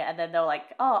about money, and then they're like,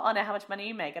 oh, Anna, how much money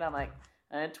you make? And I'm like,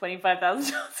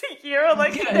 $25,000 a year, or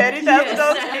like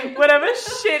 $30,000, whatever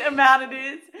shit amount it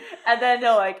is, and then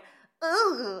they're like,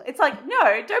 ugh. It's like,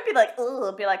 no, don't be like,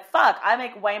 ugh. Be like, fuck, I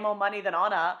make way more money than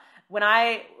Anna. When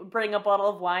I bring a bottle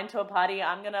of wine to a party,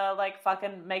 I'm going to like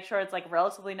fucking make sure it's like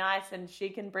relatively nice and she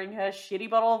can bring her shitty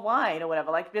bottle of wine or whatever.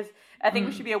 Like this, I think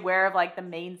we should be aware of like the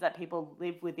means that people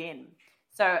live within.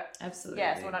 So absolutely.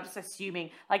 Yeah, so we're not just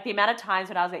assuming like the amount of times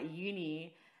when I was at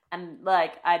uni and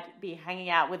like I'd be hanging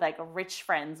out with like rich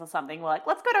friends or something. We're like,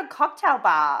 let's go to a cocktail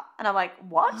bar. And I'm like,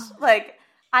 what? Like,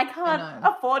 I can't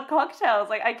afford cocktails.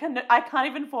 Like I can't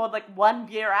even afford like one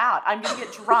beer out. I'm gonna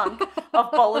get drunk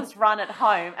off Bowler's Run at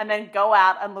home and then go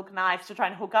out and look nice to try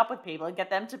and hook up with people and get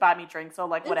them to buy me drinks or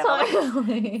like whatever.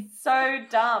 Totally. Like, so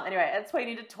dumb. Anyway, that's why you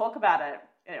need to talk about it.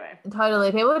 Anyway.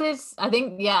 Totally. People just, I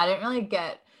think, I don't really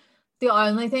get the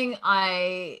only thing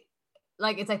I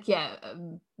like. It's like,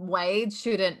 wage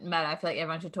shouldn't matter. I feel like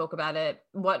everyone should talk about it.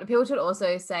 What people should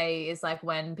also say is like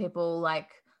when people like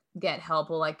get help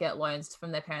or like get loans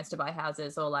from their parents to buy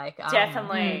houses or like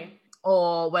definitely,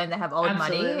 or when they have old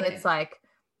money, it's like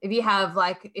if you have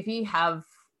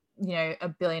you know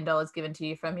 $1 billion given to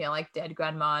you from your like dead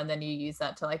grandma and then you use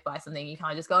that to like buy something, you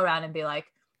can't just go around and be like,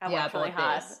 I bought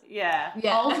this. Yeah.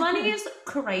 Old money is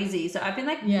crazy. So I've been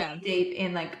like knee deep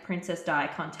in like Princess Di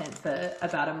content for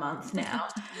about a month now.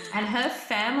 And her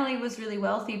family was really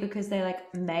wealthy because they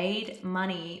like made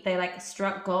money. They like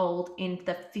struck gold in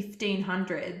the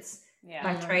 1500s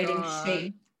by trading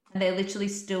sheep. And they're literally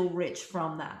still rich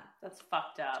from that. That's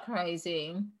fucked up.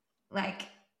 Crazy. Like,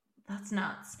 that's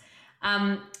nuts.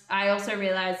 I also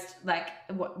realized like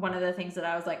one of the things that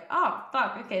I was like, oh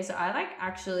fuck, okay, so I like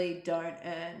actually don't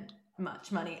earn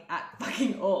much money at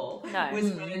fucking all. No.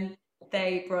 Was when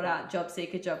they brought out Job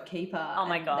Seeker, Job Keeper. Oh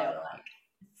my God. They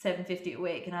were like $750 a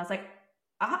week, and I was like,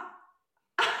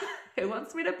 who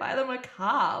wants me to buy them a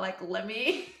car? Like, let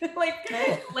me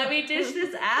dish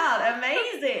this out.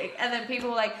 Amazing. And then people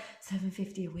were like,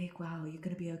 $750 a week. Wow, you're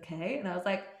gonna be okay? And I was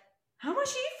like, how much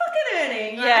are you fucking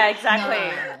earning? Yeah, exactly.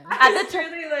 No. At the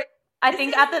truly like, I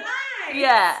think at the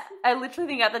nice. I literally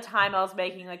think at the time I was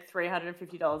making like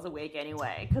 $350 a week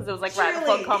anyway, because it was like right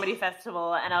before Comedy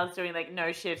Festival and I was doing like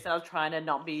no shifts and I was trying to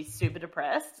not be super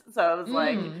depressed. So I was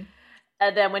like,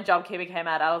 and then when JobKeeper came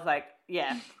out, I was like,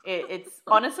 yeah, it's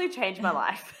honestly changed my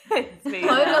life.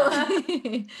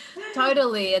 Totally.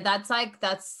 Totally.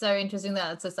 That's so interesting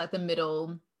that it's just like the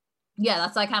middle. Yeah,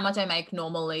 that's like how much I make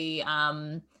normally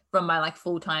from my like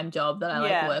full-time job that I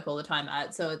like work all the time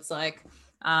at. So it's like,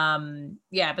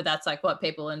 but that's like what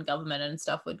people in government and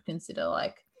stuff would consider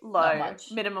like low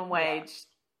minimum wage. Yeah.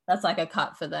 That's like a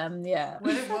cut for them. Yeah.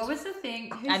 What was the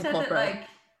thing? Who and said corporate. that like,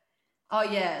 oh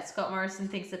yeah, Scott Morrison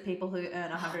thinks that people who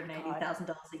earn $180,000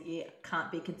 a year can't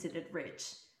be considered rich.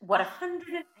 What a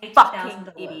 $180,000 fucking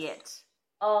idiot.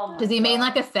 Oh, does he mean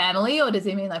like a family or does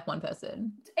he mean like one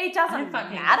person? It doesn't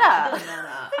matter. It doesn't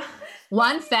matter.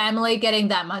 One family getting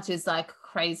that much is like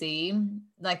crazy.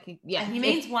 Like, yeah. And he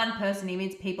means one person. He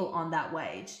means people on that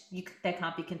wage. They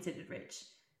can't be considered rich.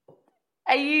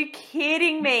 Are you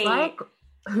kidding me? Like,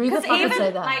 Who the fuck would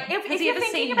say that? Like, If has he you're ever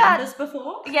thinking seen about- numbers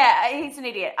before? Yeah, he's an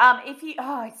idiot.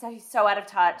 He's so out of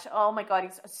touch. Oh my god,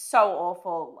 he's so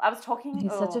awful. I was talking.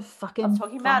 He's such a fucking. I was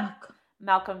talking about fuck.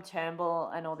 Malcolm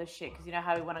Turnbull and all this shit because you know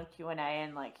how he went on Q&A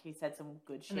and like he said some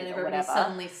good shit And then or everybody's whatever.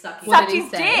 suddenly sucking. What Sucked did he his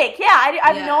say? dick. Yeah, I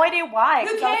have Yeah. no idea why.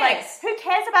 Who 'Cause I was like, cares? who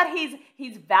cares about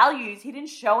his values? He didn't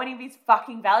show any of his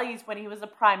fucking values when he was a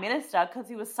prime minister because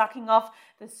he was sucking off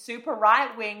the super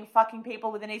right wing fucking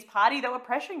people within his party that were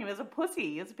pressuring him as a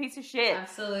pussy. He was a piece of shit.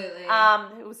 Absolutely.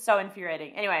 It was so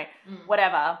infuriating. Anyway,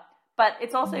 whatever. But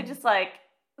it's also just like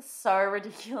so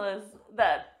ridiculous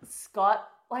that Scott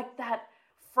like that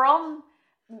from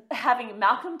having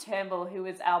Malcolm Turnbull, who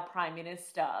was our prime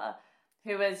minister,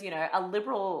 who was, you know, a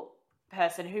liberal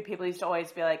person who people used to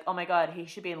always be like, oh my God, he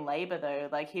should be in Labour though.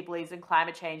 Like he believes in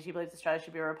climate change. He believes Australia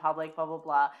should be a republic, blah, blah,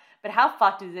 blah. But how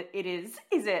fucked is it?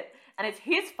 And it's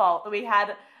his fault that we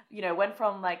had, you know, went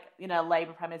from like, you know,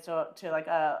 Labour prime minister to like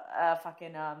a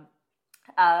fucking,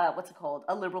 what's it called?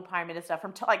 A liberal prime minister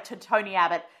from to Tony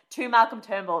Abbott to Malcolm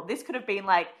Turnbull. This could have been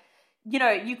like, you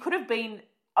know, you could have been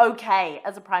okay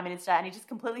as a prime minister and he just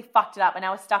completely fucked it up and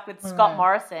now we're stuck with Scott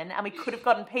Morrison and we could have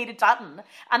gotten Peter Dutton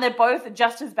and they're both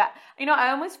just as bad. You know,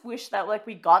 I almost wish that like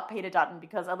we got Peter Dutton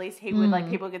because at least he would like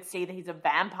people could see that he's a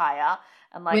vampire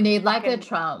and like We need like fucking- a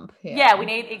Trump. Yeah, we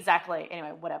need exactly.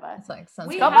 Anyway, whatever. It's like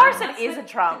We Scott have- Morrison that's is the a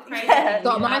Trump. crazy Yeah. thing. Scott You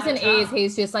have a Morrison Trump. is.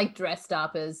 He's just like dressed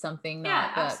up as something. Yeah,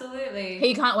 Not, but absolutely.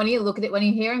 he can't. When you look at it, when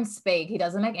you hear him speak, he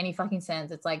doesn't make any fucking sense.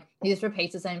 It's like he just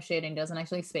repeats the same shit and he doesn't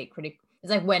actually speak pretty. It's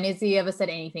like, when has he ever said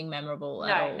anything memorable? at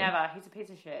No, all? never. He's a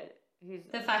piece of shit. He's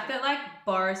The fact that like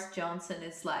Boris Johnson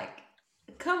is like,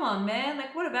 come on, man,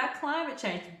 like what about climate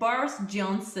change? Boris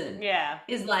Johnson yeah,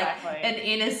 is like exactly. an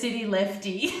inner city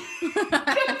lefty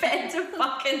compared to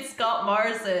fucking Scott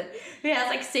Morrison, who has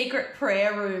like secret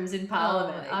prayer rooms in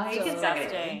Parliament. my He God. gets like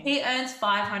Disgusting. he earns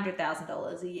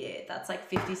 $500,000 a year. That's like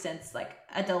 50 cents, like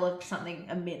 $1 something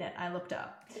a minute. I looked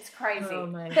up. It's crazy. Oh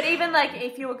my But even God. like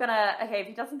if you were gonna if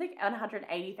he doesn't think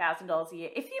 $180,000 a year,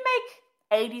 if you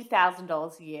make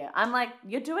 $80,000 a year, I'm like,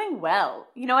 you're doing well.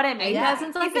 You know what I mean?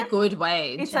 $8,000's like a good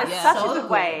wage. It's yeah. such So a good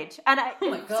good. wage. And Oh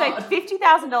my so God.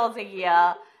 $50,000 a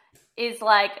year is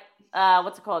like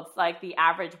what's it called? It's like the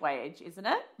average wage, isn't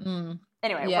it? Mm.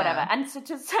 Anyway, Yeah. whatever. And so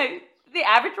the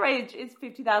average wage is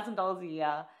 $50,000 a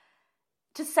year.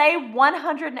 To say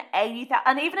 180,000,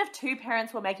 and even if two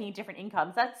parents were making different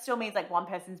incomes, that still means like one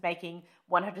person's making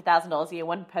 $100,000 a year,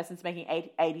 one person's making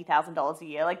 $80,000 a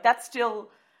year. Like that's still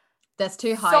That's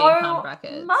too high so income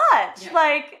brackets. much. Yeah.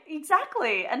 Like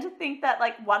exactly. And to think that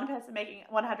like one person making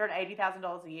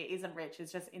 $180,000 a year isn't rich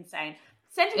is just insane.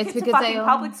 Send your It's kids to because they fucking all-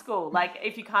 public school, like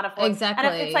if you can't afford. Exactly.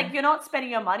 And it's like you're not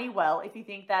spending your money well if you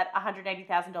think that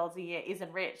 $180,000 a year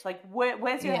isn't rich. Like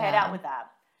where's your head Yeah. at with that?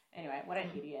 Anyway, what an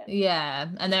idiot. Yeah,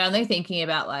 and they're only thinking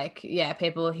about like, yeah,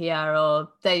 people here, or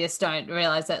they just don't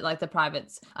realize that like the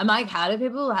privates. I'm like, how do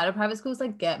private schools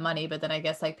like get money? But then I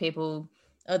guess like people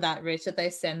are that rich that they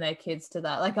send their kids to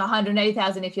that. Like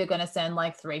 180,000 if you're going to send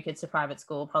like 3 kids to private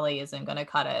school probably isn't going to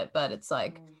cut it. But it's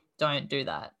like, don't do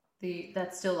that.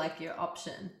 That's still like your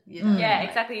option. You know? Yeah, like-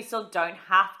 exactly. You still don't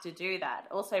have to do that.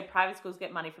 Also, private schools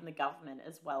get money from the government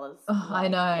as well as. Oh, I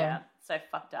know. Yeah, so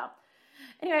fucked up.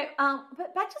 Anyway,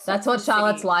 but back to That's Sex what and the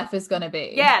Charlotte's City. life is going to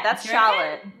be. Yeah, that's Do you reckon?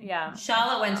 Charlotte. Yeah.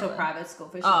 Charlotte went to a private school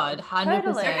for sure. Oh, Do 100%.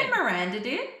 Totally. you reckon Miranda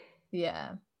did? Yeah,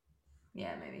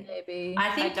 Yeah, maybe. maybe.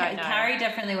 I think I don't know. Carrie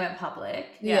definitely went public.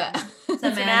 yeah.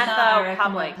 Samantha, Samantha, I reckon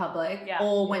public. went public. Yeah.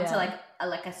 Or went to Yeah.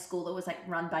 like a school that was like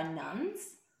run by nuns.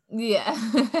 yeah.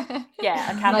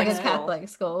 Yeah, a Catholic like a school. Catholic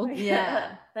school.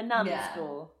 Yeah. The nun Yeah.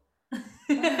 school.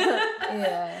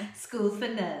 Yeah. Schools for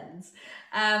nuns.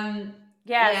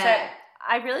 Yeah, so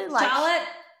I really like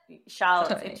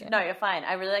Charlotte's Sorry, yeah. no, you're fine.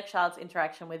 I really like Charlotte's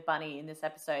interaction with Bunny in this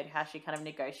episode, how she kind of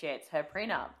negotiates her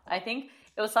prenup. I think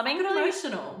it was something really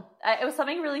emotional. it was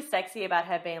something really sexy about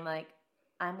her being like,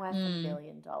 I'm worth $1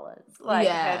 million. Like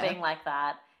Yeah. her being like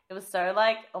that. It was so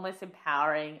like almost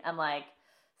empowering and like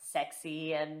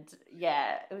sexy and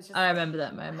yeah, it was just I remember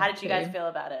that moment. how did you guys too. feel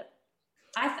about it?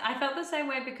 I felt the same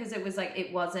way because it was like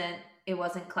it wasn't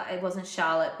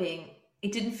Charlotte being.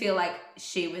 It didn't feel like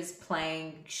she was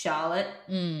playing Charlotte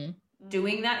Mm.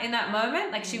 doing that in that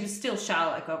moment. Like she was still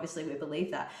Charlotte. Like obviously we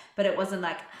believe that, but it wasn't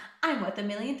like I'm worth $1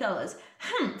 million.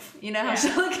 You know how Yeah.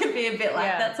 Charlotte can be a bit like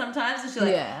Yeah. that sometimes. And she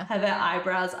like Yeah. have her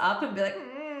eyebrows up and be like.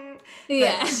 Mm.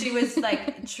 Yeah. But she was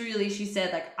like truly. She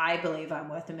said like I believe I'm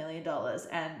worth $1 million,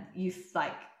 and you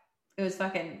like it was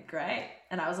fucking great.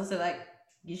 And I was also like,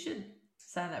 you should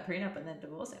sign that prenup and then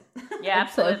divorce him. Yeah,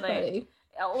 It's so absolutely. funny.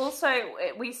 Also,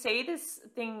 we see this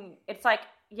thing. It's like,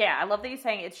 yeah, I love that you're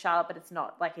saying it's Charlotte, but it's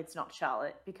not like it's not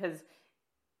Charlotte because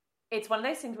it's one of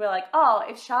those things where like, oh,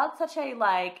 if Charlotte's such a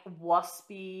like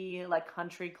waspy, like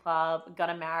country club,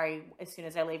 gonna marry as soon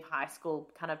as they leave high school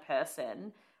kind of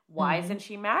person, why isn't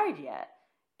she married yet?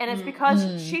 And it's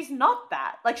because she's not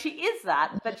that. Like she is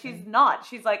that, but she's not.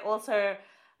 She's like also,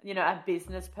 you know, a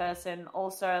business person,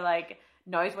 also like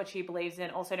knows what she believes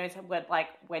in, also knows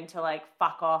when to like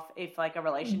fuck off if like a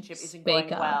relationship isn't going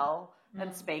well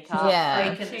and speak up.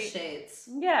 Yeah. Freak in the sheets.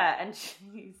 Yeah, and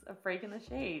she's a freak in the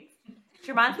sheets.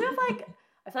 She reminds me of like,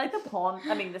 I feel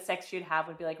like the sex she'd have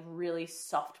would be like really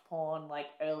soft porn, like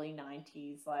early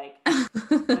 90s, like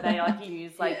where they like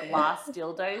use like glass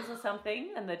dildos or something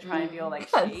and they're trying to be all like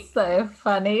chic. That's so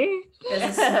funny. There's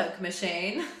a smoke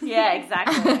machine. Yeah,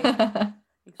 exactly.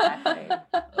 Exactly.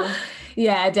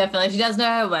 Yeah, definitely. She does know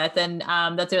her worth, and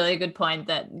that's a really good point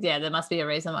that, there must be a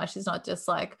reason why she's not just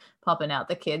like popping out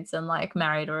the kids and like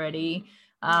married already.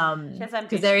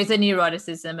 Because there is a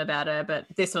neuroticism about her, but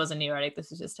this wasn't neurotic.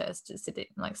 This was just her just sitting,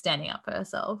 like standing up for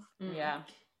herself. Yeah.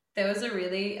 There was a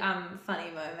really funny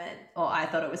moment, or I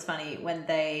thought it was funny, when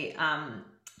they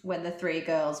when the three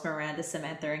girls, Miranda,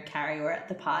 Samantha, and Carrie, were at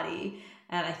the party,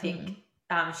 and I think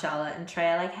Charlotte and Trey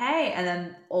are like, "Hey," and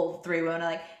then all three women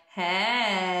are like,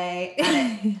 "Hey,"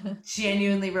 and it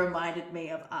genuinely reminded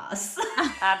me of us.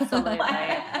 Absolutely.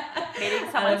 Meeting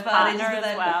someone's partner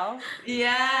as well.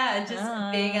 Yeah,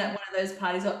 just being at one of those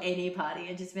parties or any party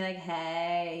and just being like,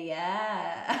 "Hey,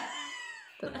 yeah."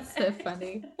 That's so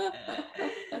funny.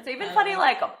 It's even funny,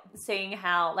 like, seeing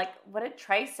how, like, what did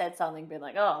Trey said something, being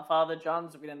like, oh, Father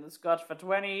John's been in the Scotch for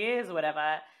 20 years or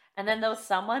whatever. And then there was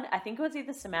someone, I think it was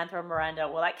either Samantha or Miranda,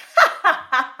 were like,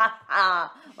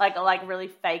 like really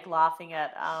fake laughing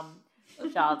at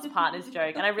Charlotte's partner's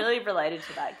joke. And I really related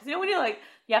to that. Because, you know, when you're like,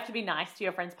 you have to be nice to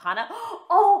your friend's partner.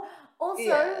 Oh,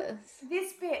 also,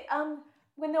 this bit,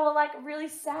 when they were like really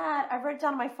sad, I wrote it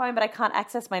down on my phone, but I can't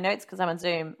access my notes because I'm on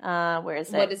Zoom. Where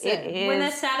is it? What is it? When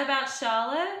they're sad about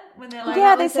Charlotte, when they're like,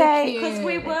 yeah, they say because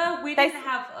we didn't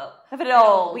have it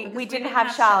all. We didn't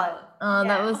have Charlotte. Oh,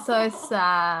 that was so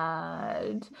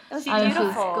sad. It was beautiful.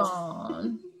 beautiful. She's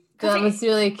gone. That was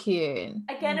really cute.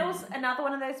 Again, it was another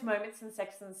one of those moments in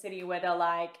Sex and the City where they're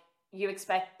like, you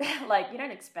expect, like, you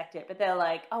don't expect it, but they're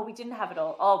like, oh, we didn't have it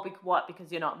all. Oh, what?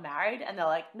 Because you're not married? And they're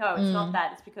like, no, it's not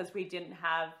that. It's because we didn't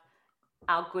have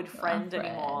our good friend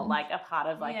anymore, like a part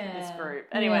of like this group.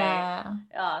 Anyway, that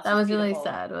was beautiful. Really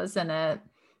sad, wasn't it?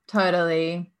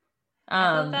 Totally.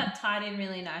 I thought that tied in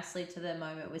really nicely to the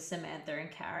moment with Samantha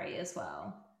and Carrie as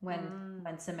well. When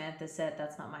Samantha said,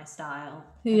 "That's not my style."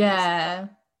 Yeah.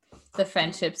 The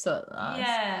friendship sort of lasts.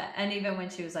 Yeah. And even when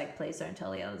she was like, "Please don't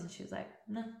tell the others," and she was like,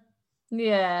 "No."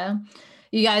 Yeah.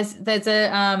 You guys, there's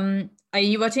a are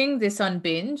you watching this on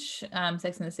Binge,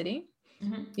 Sex and the City?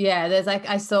 Mm-hmm. Yeah, there's like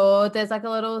there's like a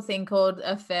little thing called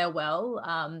a farewell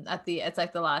it's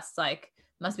like the last, like,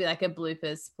 must be like a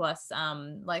bloopers plus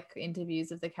like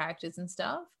interviews of the characters and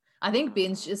stuff. I think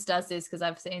Binge just does this because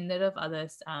I've seen it of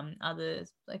others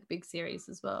like big series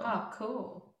as well. Oh,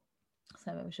 cool.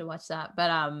 So maybe we should watch that. But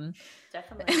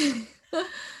Definitely.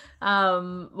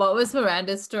 What was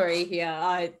Miranda's story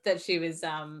here? That she was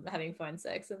having phone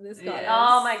sex with this guy.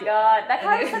 Oh my god, that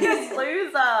guy was such a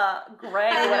loser.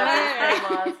 Greg, whatever his name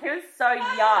was, he was so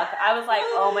yuck. I was like,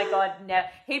 oh my god, no.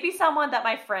 He'd be someone that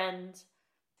my friend,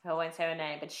 I won't say her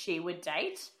name, but she would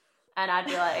date, and I'd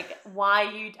be like, why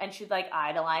you? And she'd like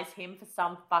idolize him for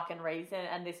some fucking reason,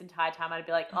 and this entire time I'd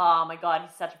be like, oh my god,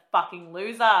 he's such a fucking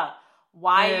loser.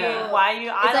 Why are you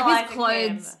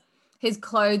idolizing him? His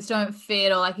clothes don't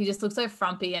fit, or like he just looks so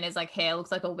frumpy, and his like hair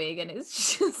looks like a wig, and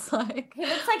it's just like he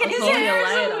looks like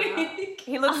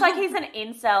he looks like he's an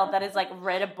incel that has like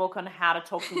read a book on how to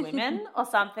talk to women or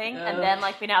something, and then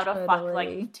like been able to fuck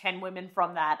like 10 women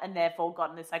from that, and therefore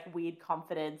gotten this like weird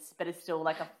confidence, but is still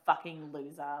like a fucking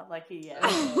loser. Like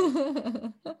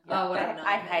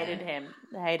I hated him.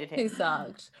 He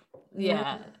sucked.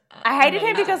 Yeah, I hated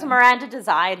him because Miranda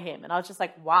desired him, and I was just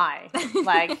like, why?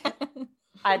 Like.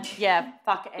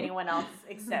 Fuck anyone else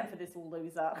except for this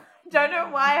loser. Don't know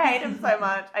why I hate him so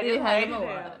much. I just hated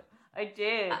him. I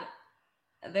did.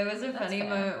 There was a funny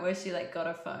moment where she like got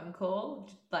a phone call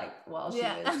like while she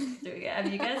was doing it.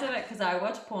 Have you guys ever? Because I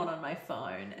watch porn on my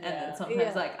phone, and then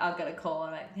sometimes like I'll get a call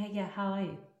and I'm like, hey, how are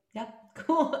you? Yeah,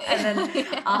 cool. And then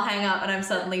I'll hang up and I'm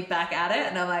suddenly back at it,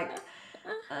 and I'm like,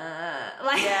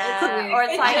 or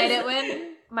it's like I hate it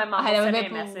when my mom sent me a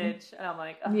message, and I'm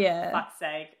like, oh, for fuck's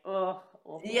sake. Oh,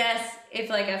 awful. Yes, if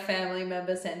like a family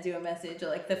member sends you a message or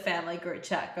like the family group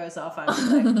chat goes off, I'm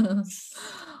just like,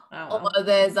 oh well. Or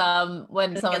there's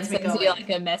when It someone gets me sends you going. like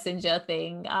a messenger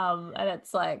thing, and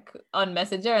it's like on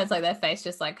Messenger, and it's like their face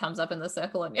just like comes up in the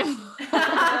circle on you. Oh,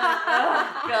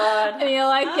 God. And you're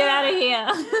like, get out of here.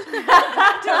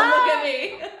 Don't look at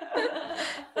me.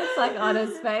 It's like on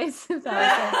his face. If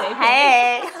that was so deep.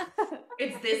 Hey.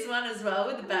 It's this one as well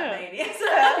with the Batmaniacs.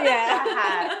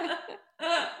 Yeah.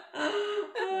 Oh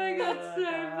my god, Oh, so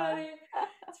God. funny.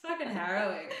 It's fucking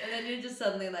harrowing. And then you're just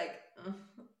suddenly like, "Ugh,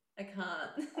 I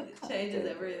can't. It changes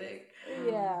everything.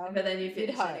 Yeah. But then you You'd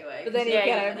finish hope. anyway. But then 'cause you Yeah,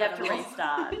 get you over have to animal.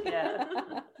 restart. Yeah.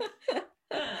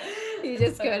 You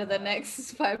just go to the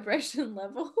next vibration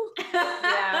level.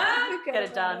 Yeah. Go Get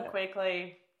it done there.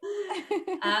 quickly.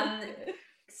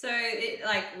 So it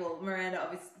like, well, Miranda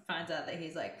obviously finds out that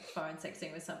he's like phone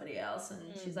sexting with somebody else, and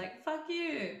she's like, "Fuck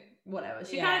you," whatever.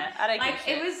 She kind of I don't like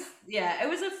give a it shit.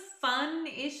 was a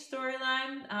fun-ish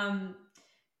storyline.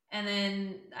 And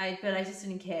then I just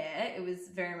didn't care. It was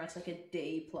very much like a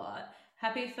D plot.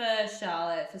 Happy for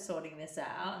Charlotte for sorting this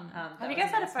out. Have you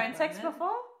guys had a phone sex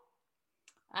before?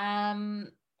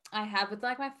 I have with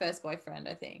like my first boyfriend,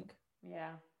 I think.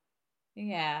 Yeah.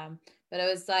 Yeah, but it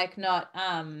was like not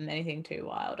anything too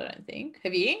wild, I don't think.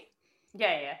 Have you?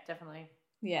 Yeah, definitely.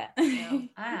 Yeah. Yeah.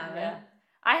 I haven't. Yeah.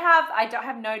 I don't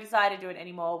have no desire to do it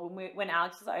anymore. When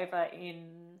Alex was over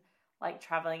in like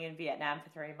traveling in Vietnam for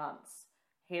 3 months,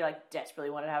 he like desperately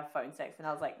wanted to have phone sex, and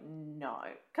I was like, no,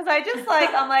 because I just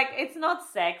like I'm like, it's not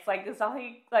sex. Like there's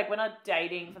nothing, like we're not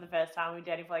dating for the first time. We're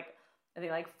dating for like I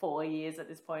think like 4 years at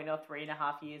this point, or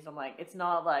 3.5 years. I'm like, it's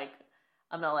not like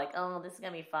I'm not like, oh, this is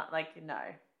gonna be fun. Like no,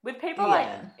 with people like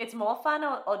it's more fun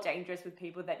or dangerous with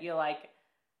people that you're like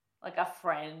a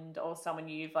friend or someone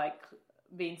you've like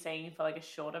been seeing for like a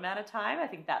short amount of time. I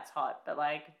think that's hot, but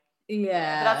like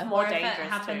Yeah. but that's more Or if it dangerous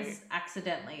happens too.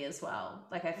 accidentally as well.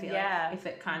 Like I feel Yeah. like if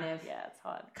it kind of It's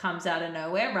hot. comes out of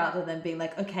nowhere rather than being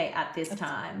like, okay, at this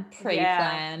time.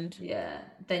 Pre-planned. Yeah.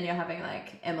 Then you're having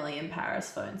like Emily in Paris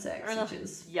phone sex, which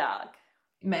is Yuck.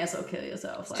 you may as well kill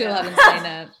yourself. Like, Still haven't seen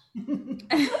it.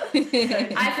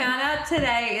 I found out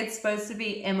today it's supposed to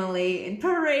be Emily in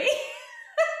Paris.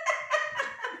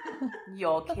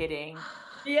 You're kidding.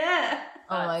 Yeah.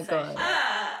 Oh my So god.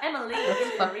 Ah. Emily That's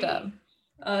in fucked up. Paris.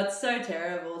 Oh, it's so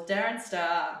terrible. Darren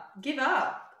Star, give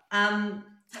up.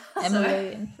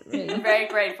 Emily and I'm Paris. very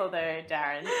grateful though,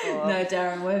 Darren. For... No,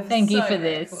 Darren, we're Thank you so for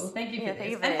grateful. this. Thank you for Yeah, this.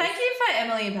 thank you for And this. thank you for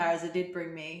Emily in Paris. It did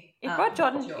bring me It brought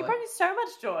Jordan. joy. It brought me so much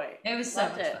joy. It was so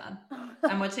Loved much it. fun.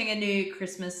 I'm watching a new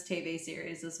Christmas TV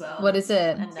series as well. What is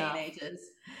it? And Teenagers.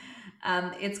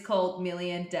 It's called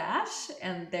Million Dash,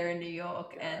 and they're in New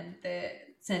York, and they're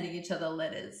sending each other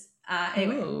letters.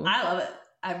 Anyway, Ooh. I love it.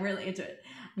 I'm really into it.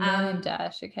 Million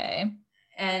Dash, okay.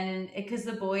 And because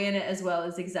the boy in it as well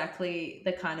is exactly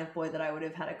the kind of boy that I would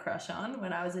have had a crush on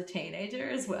when I was a teenager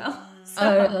as well. So,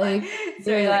 Oh, I'm like, really?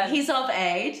 so Really? like, he's of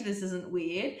age. This isn't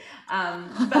weird. But,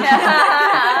 Like when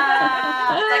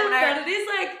I- but it is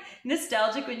like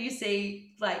nostalgic when you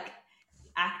see like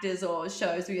actors or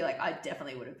shows where you're like, I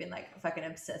definitely would have been like fucking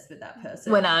obsessed with that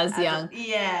person When I was as a- young.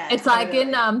 yeah, It's like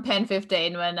in totally. Pen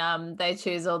 15 when they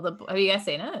choose all the have you guys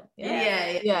seen it?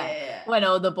 Yeah. When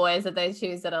all the boys that they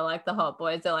choose that are like the hot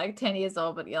boys are like 10 years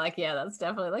old, but you're like, yeah, that's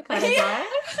definitely the kind of guy.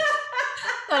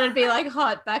 That'd be like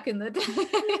hot back in the day.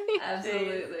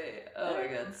 Absolutely. Oh my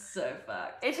god, so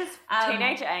fucked. It's just Um,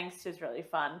 teenage angst is really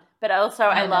fun, but also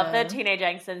I I love the know. teenage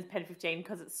angst in Pen 15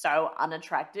 because it's so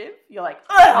unattractive. You're like,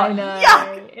 oh, I know.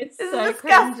 yuck, It's this so is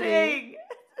disgusting.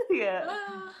 Yeah,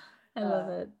 I love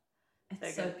it.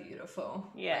 It's So so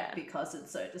beautiful. Yeah. Like, because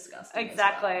it's so disgusting. as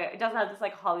exactly. well. It doesn't have this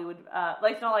like Hollywood,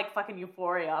 like it's not like fucking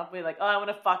Euphoria. We're like, oh, I want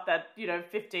to fuck that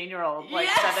 15-year-old like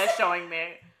Yes! that they're showing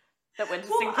me that went to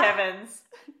Well, St. Kevin's.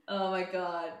 Oh my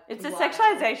god. It's a Wow.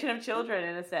 sexualization of children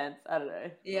in a sense. I don't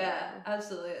know. Yeah,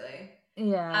 absolutely.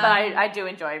 Yeah. But I do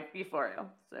enjoy Euphoria,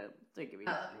 so don't give me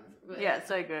that. Um, Yeah, it's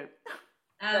so good.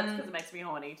 That's because Um, it makes me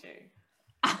horny too.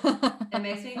 it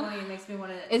makes me horny. It makes me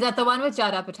want to. Is that the one with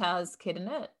Judd Apatow's kid in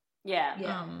it? Yeah.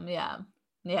 Yeah. Yeah.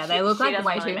 Yeah, She- they look she like doesn't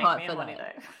way really too make hot me for horny,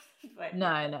 that. though. Wait.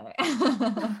 No.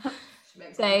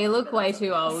 They look way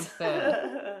too old for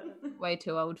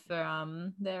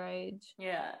their age.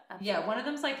 Yeah. Yeah, one of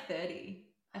them's like 30.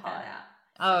 I found Hot. out.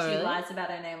 Oh, She really? lies about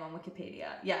her name on Wikipedia.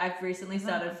 Yeah, I've recently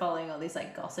started following all these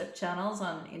like gossip channels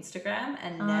on Instagram,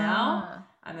 and now Ah.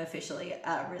 I'm officially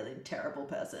a really terrible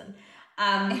person.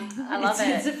 I love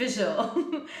It's it.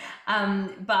 official.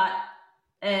 But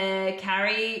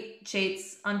Carrie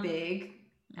cheats on Big,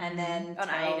 and then On tells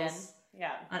Aiden.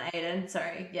 Yeah. on Aiden.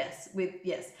 Sorry, yes,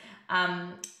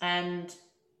 and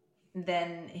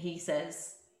then he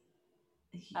says,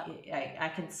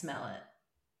 I can smell it.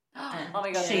 And oh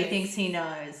my God. she thinks he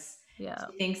knows. Yeah.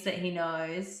 She thinks that he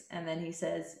knows, and then he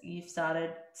says, "You've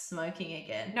started smoking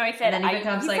again." No, he said, and then he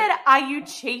becomes said, "Are you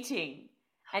cheating?"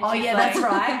 And oh yeah, like, that's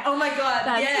right. Oh my God,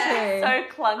 That's yeah. true. So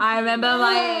clunky. I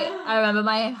remember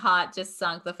my heart just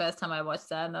sunk the first time I watched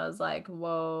that, and I was like,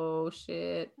 "Whoa,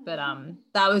 shit!" But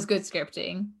that was good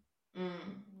scripting.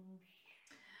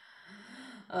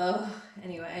 Oh,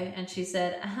 anyway, and she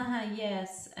said,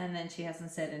 yes, and then she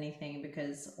hasn't said anything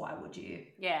because why would you?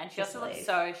 Yeah, and she Just also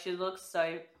leave. looks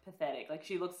so pathetic. Like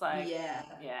she looks like Yeah.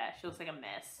 she looks like a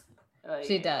mess.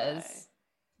 She does.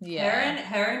 Yeah.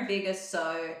 Her and Big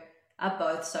are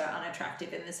both so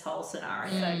unattractive in this whole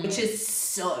scenario, which is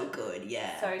so good.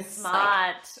 Yeah, So It's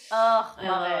smart. I Love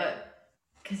love it. it.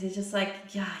 Because you're just like,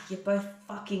 yeah, you're both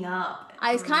fucking up.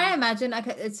 I kind of imagine, like,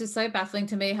 it's just so baffling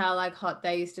to me how like hot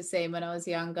they used to seem when I was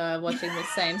younger, watching the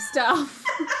same stuff.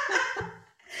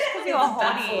 Because you're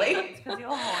horny. It's because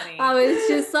you're horny.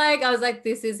 I was like,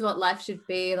 this is what life should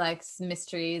be, like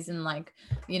mysteries and like,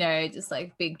 you know, just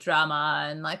like big drama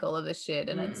and like all of this shit.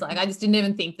 And it's like, I just didn't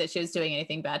even think that she was doing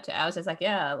anything bad to her. I was just like,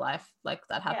 yeah, life, like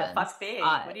that happens. Yeah, fuck big.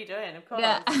 What are you doing? Of course.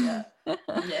 Yeah.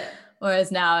 Yeah.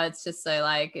 Whereas now it's just so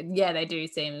like, yeah, they do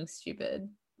seem stupid.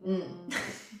 Maybe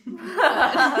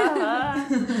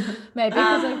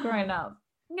because I've grown up.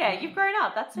 Yeah, you've grown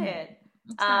up. That's it.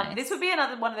 Nice. This would be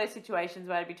another one of those situations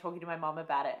where I'd be talking to my mom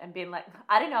about it and being like,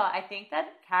 I don't know, I think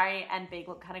that Carrie and Big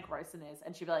look kind of gross in this.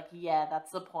 And she'd be like, yeah,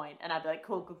 that's the point. And I'd be like,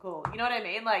 cool. You know what I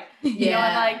mean? Like, you know,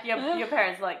 and like your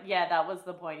parents are like, yeah, that was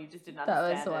the point. You just didn't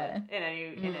understand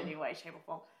it in any way, shape, or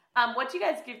form. What do you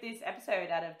guys give this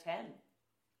episode out of 10?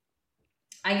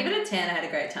 I give it a 10. I had a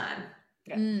great time.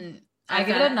 I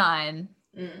give it a 9.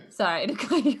 Sorry to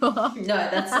cut you off. No,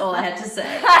 that's all I had to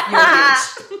say. You're a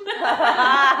bitch.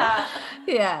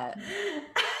 Yeah.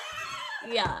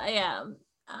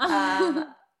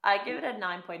 I give it a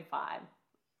 9.5.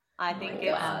 I think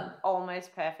it's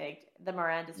almost perfect. The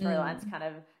Miranda storyline's kind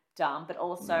of dumb, but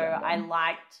also I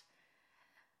liked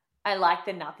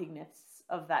the nothingness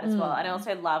of that as well. And I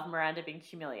also love Miranda being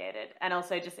humiliated, and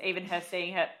also just even her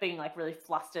seeing her being like really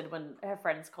flustered when her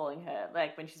friend's calling her,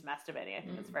 like when she's masturbating. I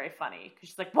think it's very funny because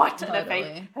she's like, what? Totally.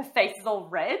 And her face is all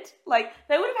red. Like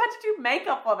they would have had to do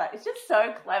makeup on that. It's just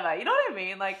so clever. You know what I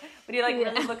mean? Like when you like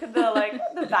really look at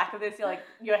the back of this, you're like,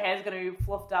 your hair's going to be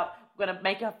fluffed up. We're going to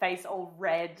make her face all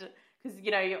red because,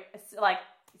 you know, you're like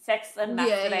sex and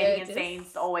masturbating and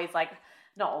scenes always like,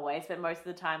 not always, but most of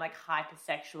the time, like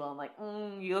hypersexual and like,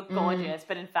 you look gorgeous.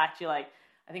 But in fact, you're like,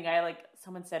 I think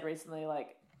someone said recently,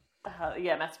 like,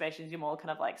 masturbation is you're more kind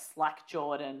of like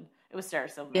slack-jawed, and it was Sarah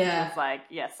Silverman. Yeah. It was like,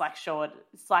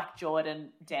 slack-jawed and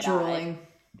dead-eyed. Drooling.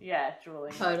 Yeah,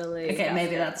 drooling. Totally. Okay,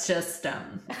 maybe that's just the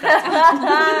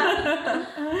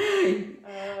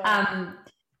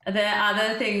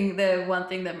other thing, the one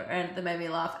thing that made me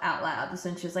laugh out loud was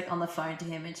when she was like on the phone to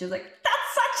him and she was like,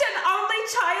 that's such an only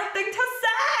child thing to say.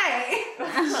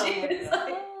 She was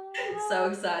like so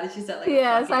excited. She said like,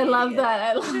 yes, I love idiot. that.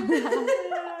 I love that.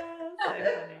 So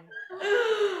funny.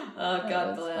 Oh, God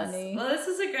was bless. funny. Well, this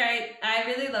was I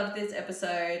really loved this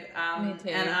episode. Me too.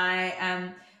 And I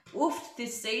am woofed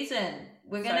this season.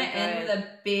 We're going to end with a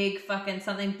big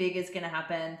something big is going to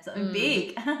happen. Something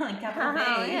big. Like capital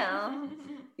B. Yeah.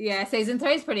 Yeah, season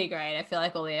 3 is pretty great. I feel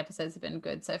like all the episodes have been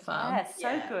good so far. Yeah,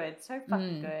 so good. So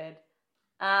fucking good.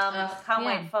 Can't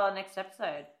wait for next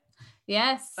episode.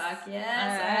 Yes. Fuck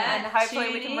yes. And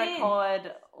hopefully we can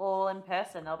record all in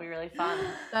person. That'll be really fun.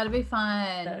 That'll be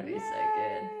fun. That'll be so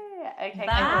good. Okay,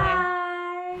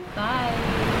 Bye. Bye.